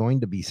 She is going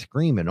to be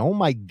screaming, "Oh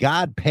my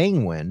God,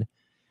 penguin!"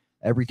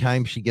 every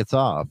time she gets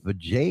off. But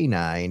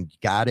J9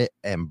 got it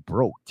and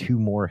broke 2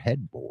 more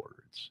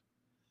headboards.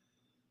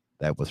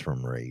 That was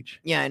from Rage.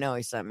 Yeah, I know.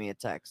 He sent me a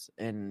text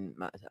in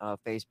my,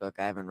 Facebook.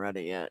 I haven't read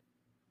it yet.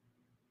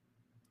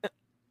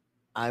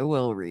 I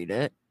will read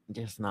it,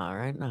 just not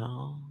right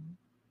now.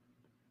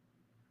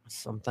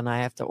 Something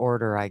I have to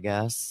order, I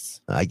guess.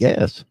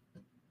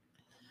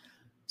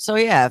 So,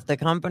 yeah, if the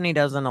company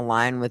doesn't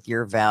align with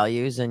your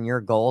values and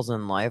your goals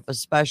in life,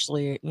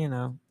 especially,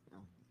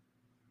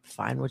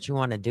 find what you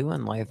want to do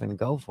in life and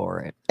go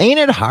for it. Ain't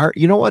it hard?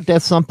 You know what?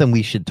 That's something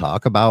we should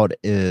talk about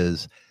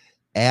is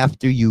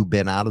after you've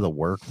been out of the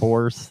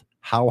workforce,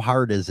 how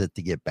hard is it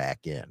to get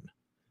back in?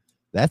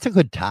 That's a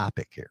good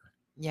topic here.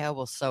 Yeah,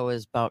 well, so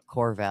is about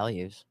core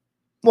values.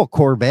 Well,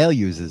 core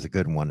values is a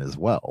good one as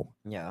well.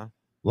 Yeah.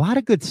 A lot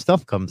of good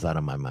stuff comes out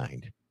of my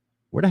mind.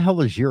 Where the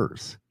hell is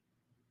yours?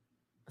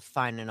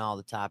 Finding all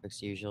the topics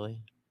usually.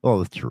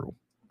 Oh, that's true.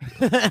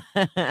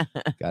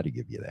 Got to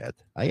give you that.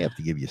 I have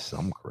to give you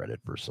some credit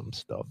for some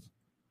stuff.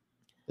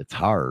 It's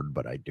hard,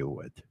 but I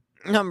do it.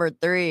 Number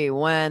 3,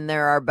 when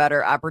there are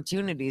better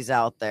opportunities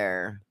out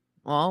there.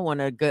 Well, when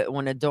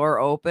a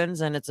door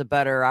opens and it's a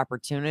better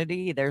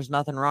opportunity, there's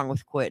nothing wrong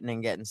with quitting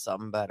and getting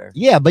something better.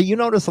 Yeah, but you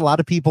notice a lot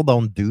of people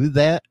don't do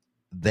that.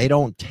 They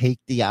don't take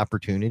the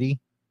opportunity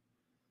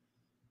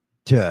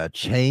to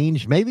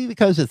change, maybe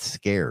because it's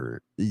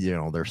scared.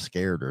 They're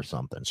scared or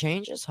something.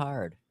 Change is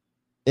hard.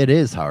 It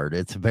is hard.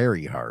 It's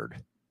very hard,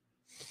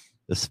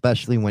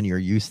 especially when you're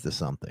used to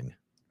something.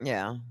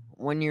 Yeah,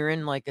 when you're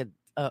in like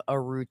a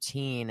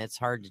routine, it's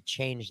hard to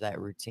change that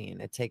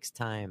routine. It takes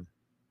time.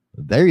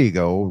 There you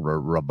go.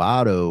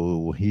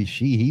 Roboto,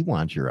 he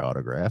wants your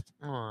autograph.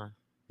 Aww.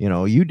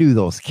 You do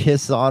those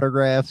kiss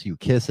autographs, you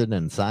kiss it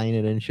and sign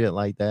it and shit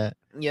like that.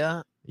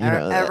 Yeah.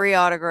 Every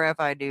autograph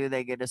I do,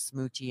 they get a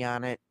smoochie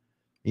on it.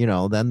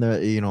 Then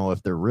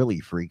if they're really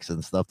freaks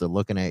and stuff, they're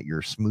looking at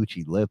your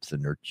smoochy lips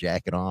and they're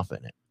jacking off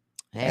in it.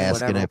 Hey,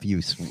 asking whatever. If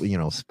you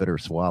spit or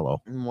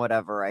swallow.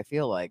 Whatever I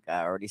feel like.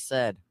 I already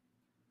said.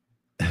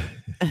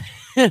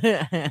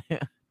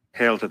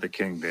 Hail to the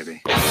king,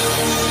 baby.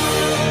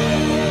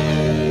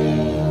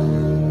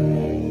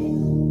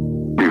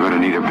 You're gonna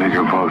need a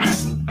bigger boat.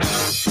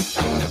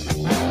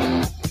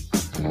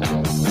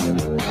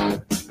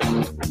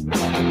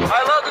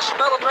 I love the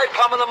smell of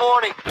napalm in the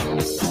morning.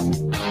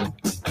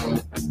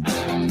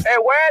 Hey,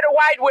 where are the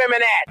white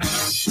women at?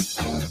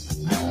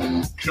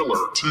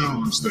 Killer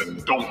tunes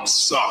that don't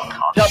suck.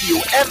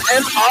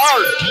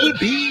 WMMR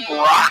DB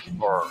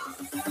Rockford.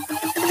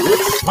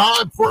 It's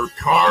time for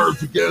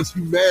Cards Against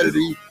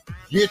Humanity.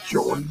 Get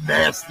your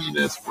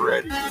nastiness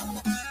ready.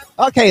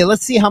 Okay,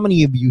 let's see how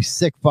many of you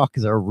sick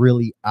fucks are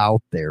really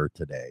out there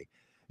today.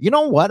 You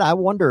know what? I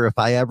wonder if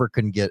I ever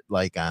can get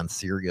like on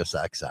Sirius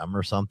XM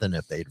or something,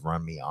 if they'd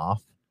run me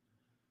off.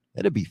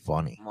 It'd be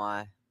funny.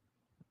 Why?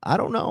 I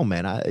don't know,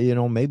 man.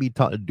 Maybe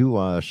do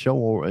a show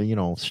or,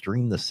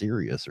 stream the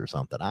Sirius or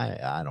something.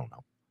 I don't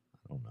know.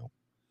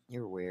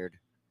 You're weird.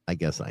 I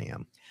guess I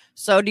am.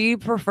 So do you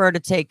prefer to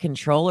take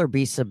control or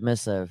be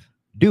submissive?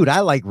 Dude,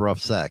 I like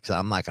rough sex.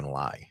 I'm not going to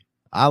lie.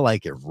 I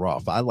like it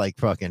rough. I like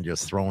fucking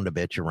just throwing the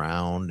bitch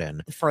around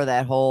and for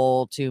that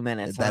whole 2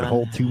 minutes. That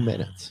whole 2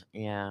 minutes.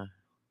 Yeah.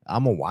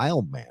 I'm a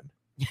wild man.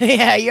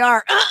 Yeah, you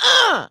are.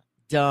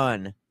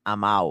 Done.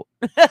 I'm out.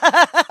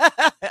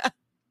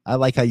 I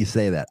like how you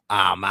say that.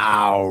 I'm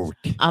out.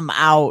 I'm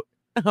out.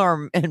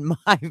 Or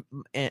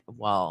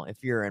if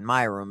you're in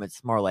my room,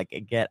 it's more like a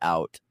get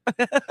out.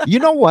 You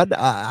know what?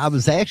 I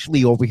was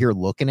actually over here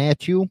looking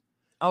at you.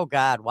 Oh,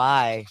 God.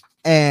 Why?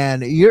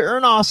 And you're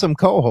an awesome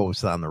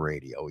co-host on the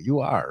radio.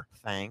 You are.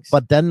 Thanks.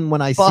 But then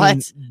when I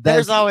see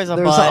there's always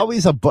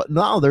a but.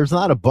 No, there's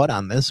not a but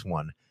on this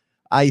one.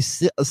 I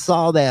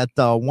saw that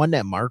one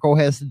that Marco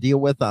has to deal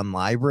with on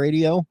live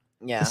radio.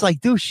 Yeah. It's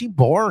like, dude, she's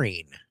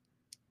boring.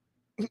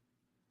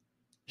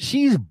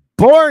 She's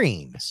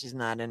boring. She's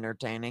not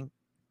entertaining.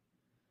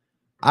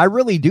 I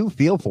really do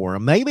feel for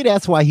him. Maybe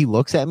that's why he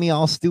looks at me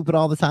all stupid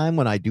all the time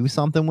when I do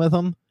something with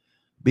him,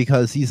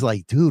 because he's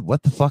like, dude,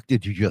 what the fuck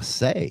did you just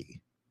say?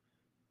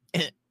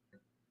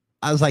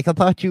 I was like, I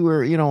thought you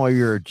were,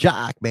 you're a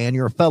jock, man.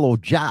 You're a fellow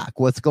jock.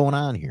 What's going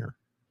on here?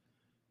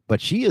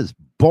 But she is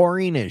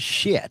boring as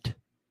shit.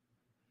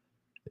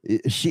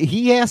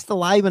 He has to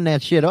liven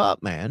that shit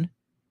up, man.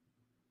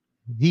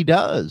 He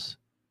does.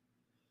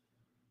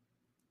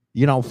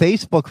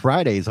 Facebook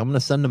Fridays, I'm going to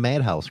send the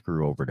Madhouse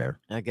crew over there.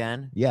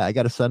 Again? Yeah, I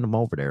got to send them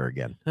over there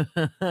again.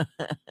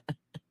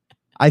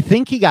 I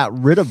think he got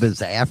rid of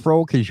his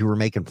afro because you were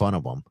making fun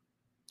of him.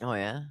 Oh,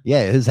 yeah?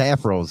 Yeah, his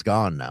afro is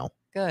gone now.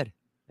 Good.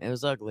 It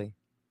was ugly.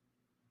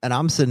 And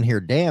I'm sitting here,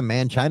 damn,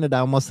 man, China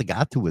Doll must have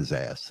got to his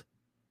ass.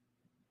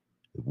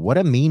 What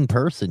a mean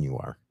person you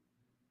are.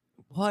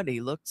 What?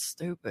 He looked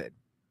stupid.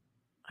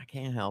 I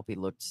can't help he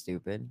looked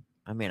stupid.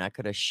 I mean, I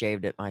could have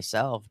shaved it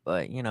myself,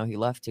 but, he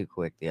left too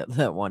quick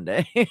that one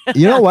day.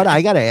 You know what?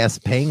 I got to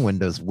ask Penguin,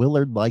 does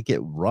Willard like it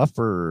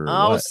rougher?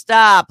 Oh, what?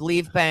 stop.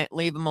 Leave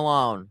him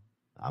alone.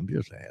 I'm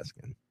just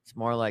asking. It's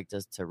more like,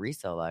 does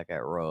Teresa like it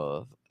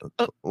rough?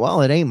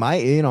 Well, it ain't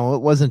it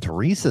wasn't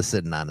Teresa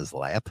sitting on his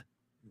lap.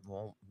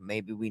 Well,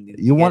 maybe we need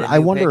I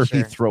wonder if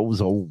he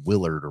throws old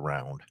Willard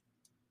around.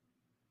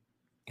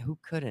 Who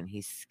couldn't?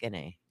 He's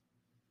skinny.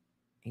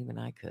 Even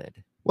I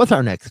could. What's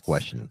our next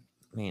question?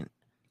 I mean,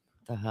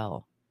 the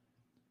hell?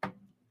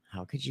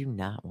 How could you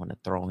not want to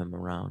throw him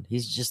around?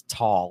 He's just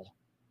tall.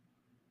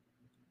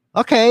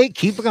 Okay,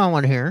 keep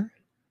going here.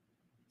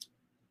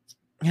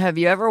 Have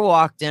you ever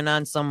walked in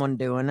on someone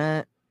doing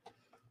it?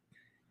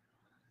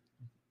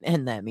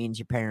 And that means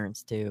your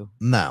parents too.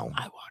 No.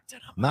 I walked in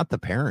on not the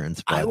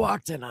parents. I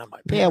walked in on my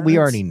parents. Yeah, we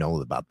already know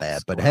about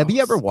that. But have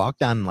you ever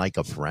walked on like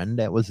a friend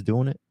that was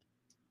doing it?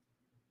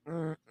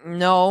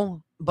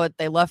 No, but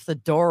they left the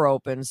door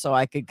open so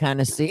I could kind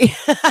of see.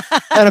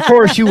 And of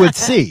course you would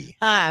see.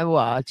 I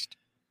watched.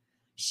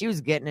 She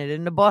was getting it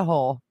in the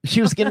butthole.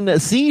 She was getting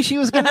it. See, she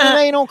was getting an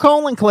anal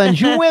colon cleanse.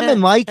 You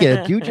women like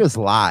it. You just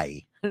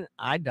lie.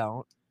 I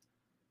don't.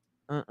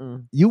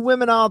 You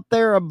women out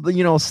there,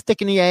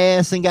 sticking your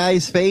ass in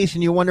guys' face,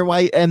 and you wonder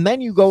why. And then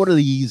you go to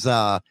these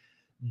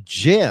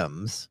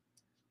gyms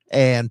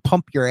and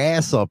pump your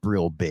ass up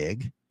real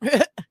big,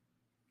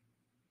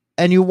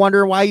 and you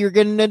wonder why you're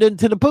getting it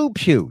into the poop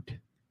chute.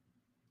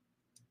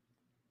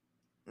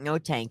 No,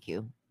 thank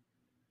you.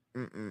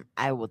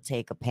 I will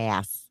take a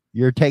pass.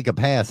 You're take a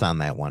pass on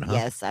that one, huh?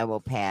 Yes, I will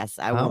pass.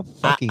 I How will.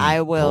 fucking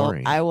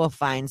boring. I will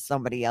find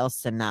somebody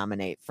else to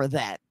nominate for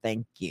that.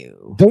 Thank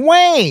you,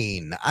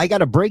 Dwayne. I got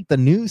to break the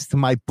news to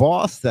my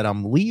boss that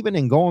I'm leaving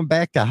and going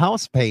back to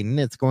house painting.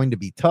 It's going to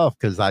be tough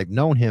because I've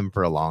known him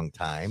for a long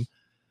time,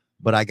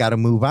 but I got to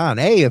move on.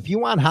 Hey, if you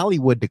want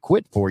Hollywood to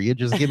quit for you,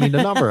 just give me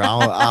the number.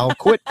 I'll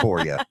quit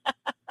for you.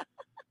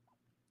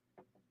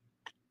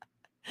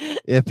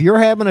 If you're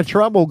having a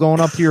trouble going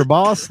up to your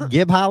boss,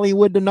 give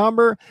Hollywood the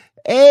number.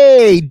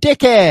 Hey,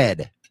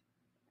 dickhead.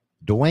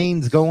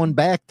 Dwayne's going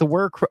back to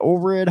work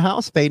over at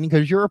house painting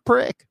because you're a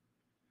prick.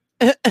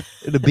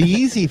 It'll be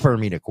easy for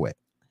me to quit.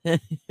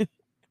 That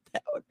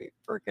would be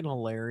freaking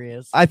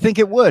hilarious. I think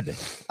it would.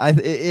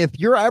 If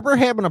you're ever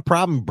having a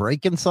problem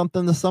breaking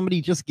something to somebody,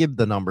 just give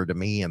the number to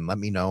me and let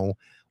me know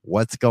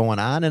what's going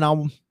on.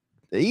 And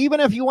even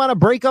if you want to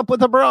break up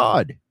with a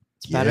broad,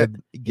 give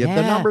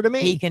the number to me.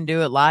 He can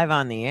do it live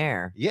on the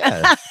air.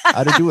 Yeah,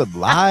 how to do it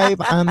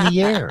live on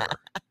the air.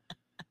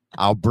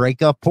 I'll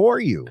break up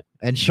for you,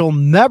 and she'll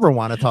never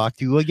want to talk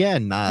to you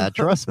again.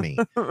 Trust me.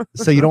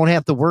 So you don't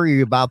have to worry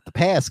about the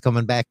past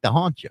coming back to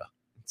haunt you.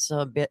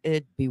 So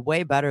it'd be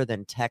way better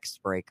than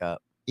text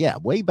breakup. Yeah,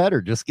 way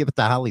better. Just give it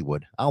to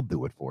Hollywood. I'll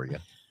do it for you.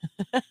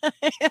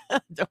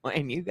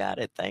 Dwayne, you got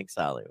it. Thanks,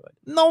 Hollywood.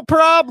 No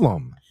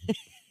problem.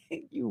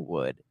 You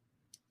would.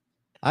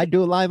 I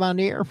do it live on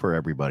the air for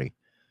everybody.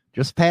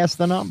 Just pass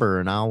the number,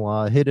 and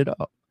I'll hit it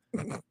up.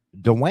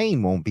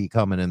 Dwayne won't be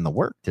coming in the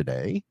work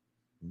today.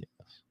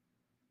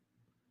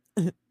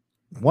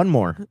 One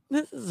more.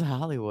 This is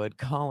Hollywood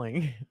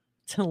calling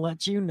to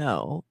let you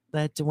know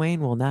that Dwayne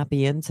will not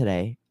be in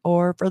today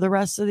or for the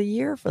rest of the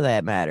year for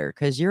that matter,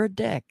 because you're a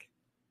dick.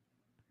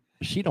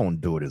 She don't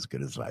do it as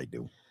good as I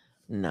do.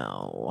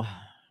 No.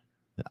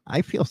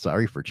 I feel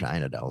sorry for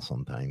China Doll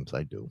sometimes.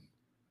 I do.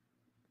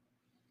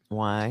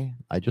 Why?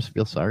 I just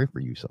feel sorry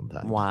for you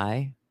sometimes.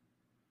 Why?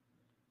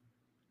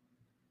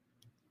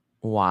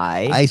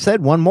 Why? I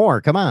said one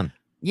more. Come on.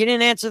 You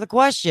didn't answer the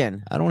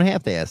question. I don't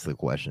have to ask the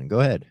question. Go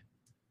ahead.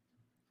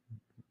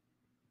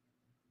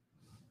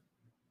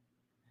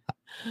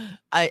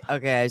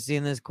 I've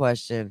seen this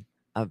question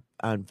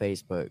on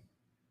Facebook.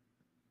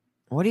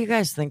 What do you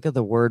guys think of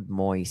the word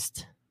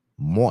moist?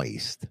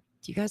 Moist.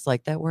 Do you guys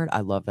like that word? I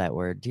love that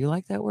word. Do you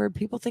like that word?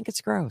 People think it's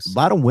gross. A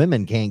lot of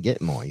women can't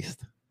get moist.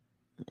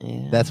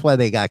 Yeah. That's why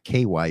they got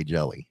KY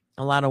jelly.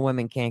 A lot of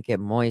women can't get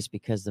moist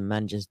because the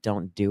men just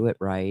don't do it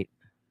right.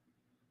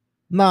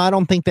 No, I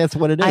don't think that's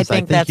what it is. I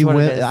think that's what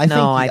it is.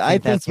 I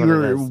think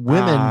your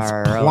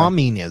women's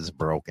plumbing is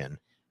broken.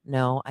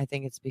 No, I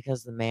think it's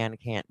because the man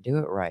can't do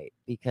it right.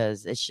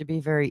 Because it should be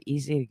very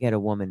easy to get a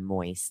woman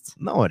moist.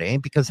 No, it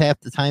ain't, because half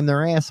the time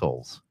they're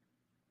assholes.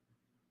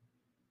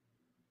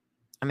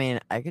 I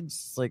mean, I could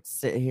just like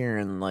sit here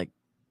and like,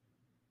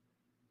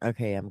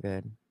 okay, I'm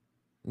good,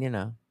 you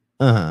know.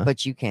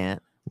 But you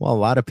can't. Well, a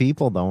lot of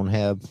people don't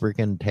have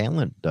freaking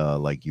talent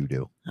like you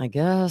do. I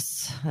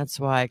guess that's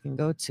why I can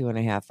go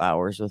 2.5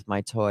 hours with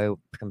my toy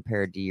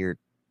compared to your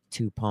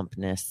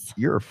 2-pumpness.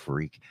 You're a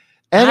freak.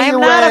 Anyway, I am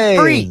not a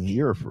freak.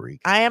 You're a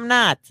freak. I am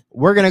not.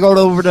 We're going to go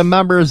over to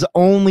members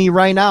only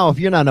right now. If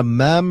you're not a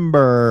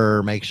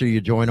member, make sure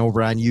you join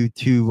over on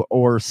YouTube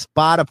or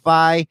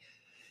Spotify.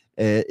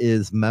 It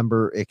is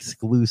member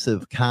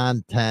exclusive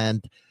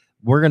content.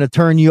 We're going to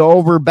turn you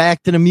over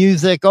back to the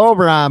music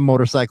over on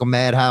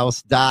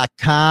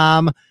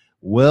motorcyclemadhouse.com.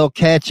 We'll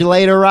catch you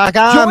later. Rock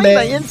on, Join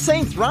baby. the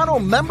Insane Throttle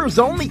Members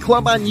Only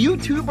Club on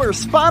YouTube or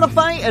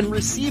Spotify and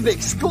receive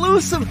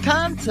exclusive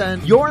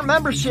content. Your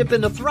membership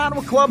in the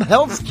Throttle Club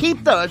helps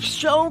keep the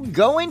show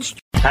going.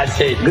 I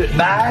say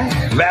goodbye,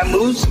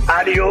 vamoose,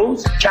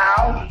 adios,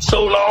 ciao,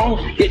 so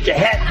long, get your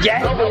hat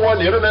jack.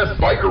 #1 internet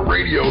biker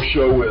radio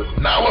show is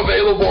now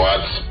available on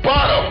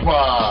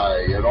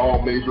Spotify and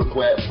all major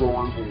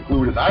platforms,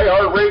 including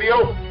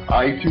iHeartRadio,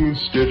 iTunes,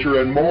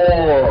 Stitcher, and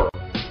more.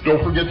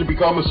 Don't forget to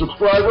become a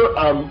subscriber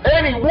on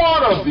any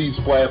one of these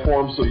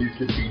platforms so you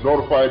can be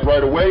notified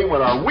right away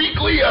when our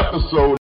weekly episode